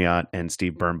Frederick Briant and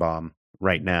Steve Birnbaum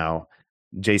right now.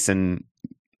 Jason,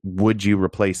 would you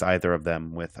replace either of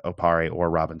them with Opare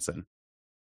or Robinson?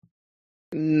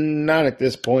 Not at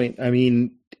this point. I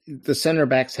mean, the center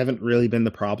backs haven't really been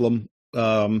the problem.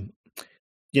 There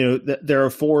are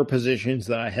 4 positions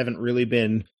that I haven't really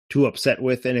been too upset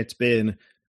with, and it's been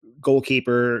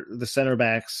goalkeeper, the center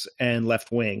backs, and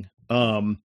left wing.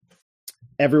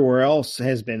 Everywhere else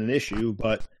has been an issue,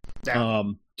 but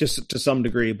just to some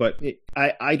degree. But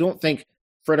I don't think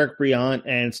Frederick Briant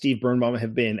and Steve Birnbaum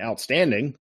have been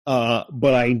outstanding.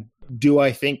 But I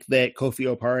think that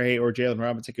Kofi Opare or Jalen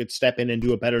Robinson could step in and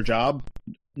do a better job?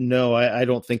 No, I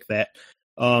don't think that.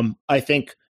 I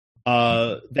think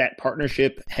that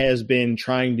partnership has been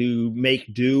trying to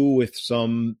make do with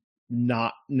some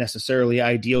not necessarily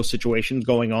ideal situations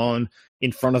going on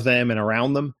in front of them and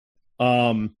around them.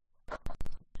 I'm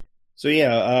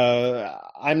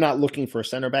not looking for a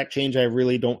center back change. I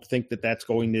really don't think that that's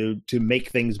going to make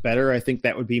things better. I think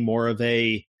that would be more of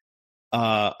a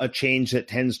change that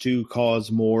tends to cause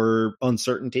more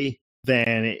uncertainty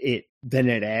than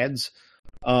it adds.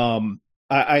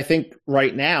 I think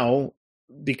right now,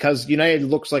 because United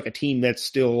looks like a team that's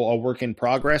still a work in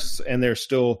progress, and they're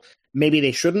still, maybe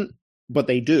they shouldn't, but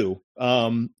they do.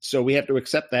 So we have to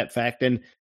accept that fact. And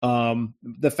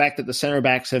the fact that the center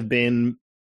backs have been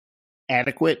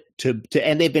adequate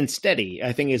and they've been steady,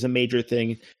 I think is a major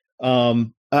thing.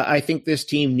 I think this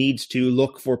team needs to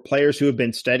look for players who have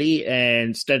been steady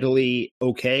and steadily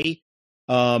okay,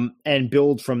 and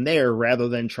build from there rather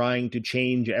than trying to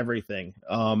change everything.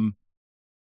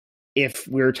 If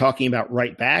we're talking about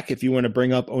right back, if you want to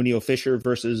bring up O'Neal Fisher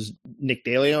versus Nick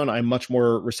DeLeon, I'm much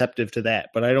more receptive to that.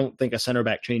 But I don't think a center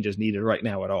back change is needed right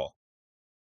now at all.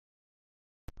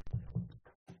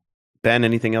 Ben,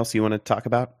 anything else you want to talk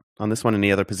about on this one?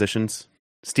 Any other positions?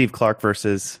 Steve Clark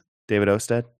versus David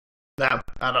Osted? No,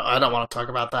 I don't want to talk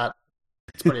about that.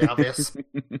 It's pretty obvious.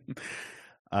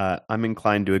 I'm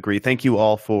inclined to agree. Thank you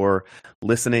all for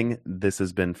listening. This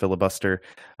has been Filibuster.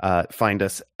 Find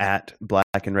us at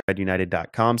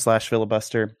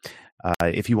blackandredunited.com/filibuster.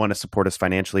 If you want to support us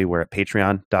financially, we're at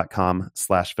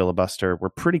patreon.com/filibuster. We're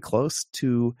pretty close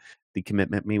to the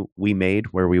commitment we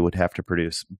made where we would have to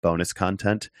produce bonus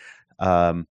content.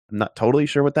 I'm not totally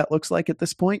sure what that looks like at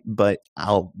this point, but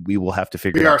we will have to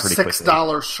figure it out pretty quickly. We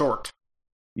are $6 short.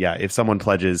 Yeah, if someone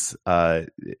pledges that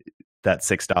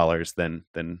 $6,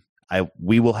 then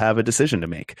we will have a decision to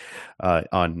make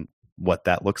on what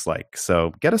that looks like.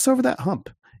 So get us over that hump.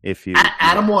 If you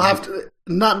Adam will have to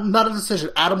not a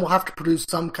decision. Adam will have to produce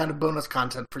some kind of bonus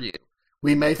content for you.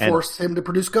 We may force him to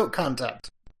produce goat content.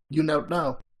 You don't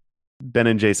know. Ben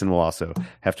and Jason will also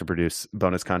have to produce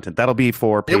bonus content. That'll be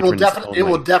for patrons only. It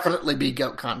will definitely be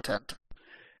goat content.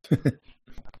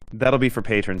 That'll be for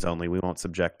patrons only. We won't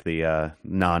subject the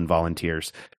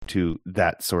non-volunteers to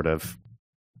that sort of...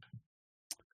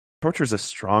 Torture is a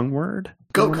strong word.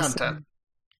 Goat content.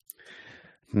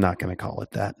 I'm not going to call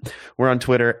it that. We're on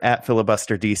Twitter at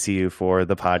FilibusterDCU for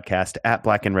the podcast, at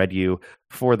Black and Red U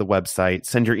for the website.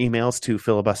 Send your emails to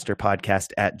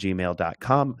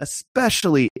filibusterpodcast@gmail.com,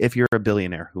 especially if you're a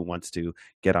billionaire who wants to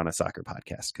get on a soccer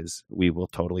podcast, because we will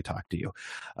totally talk to you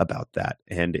about that.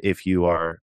 And if you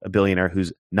are a billionaire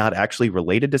who's not actually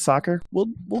related to soccer, we'll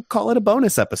call it a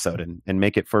bonus episode and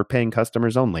make it for paying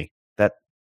customers only. That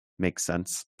makes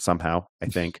sense somehow, I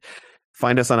think.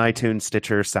 Find us on iTunes,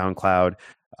 Stitcher, SoundCloud,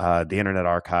 the Internet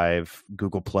Archive,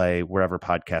 Google Play, wherever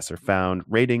podcasts are found.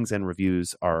 Ratings and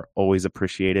reviews are always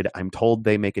appreciated. I'm told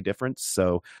they make a difference.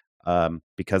 So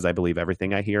because I believe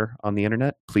everything I hear on the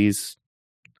internet, please,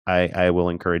 I will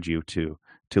encourage you to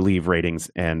leave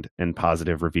ratings and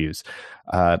positive reviews.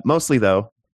 Mostly,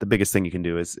 though, the biggest thing you can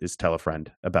do is tell a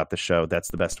friend about the show.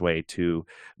 That's the best way to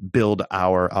build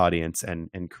our audience and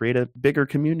create a bigger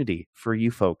community for you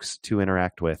folks to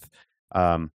interact with.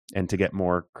 And to get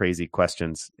more crazy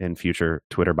questions in future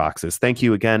Twitter boxes. Thank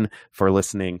you again for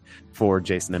listening. For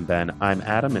Jason and Ben, I'm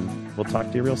Adam, and we'll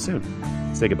talk to you real soon.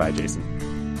 Say goodbye, Jason.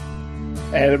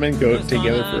 Adam and Goat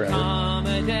together forever.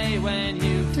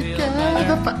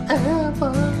 Together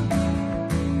forever.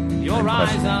 Your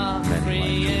eyes are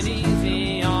free and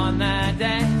easy on that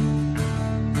day.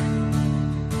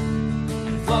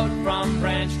 And float from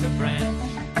branch to branch,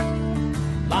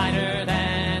 lighter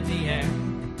than the air.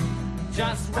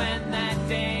 Just when that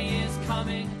day is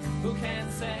coming, who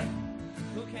can say?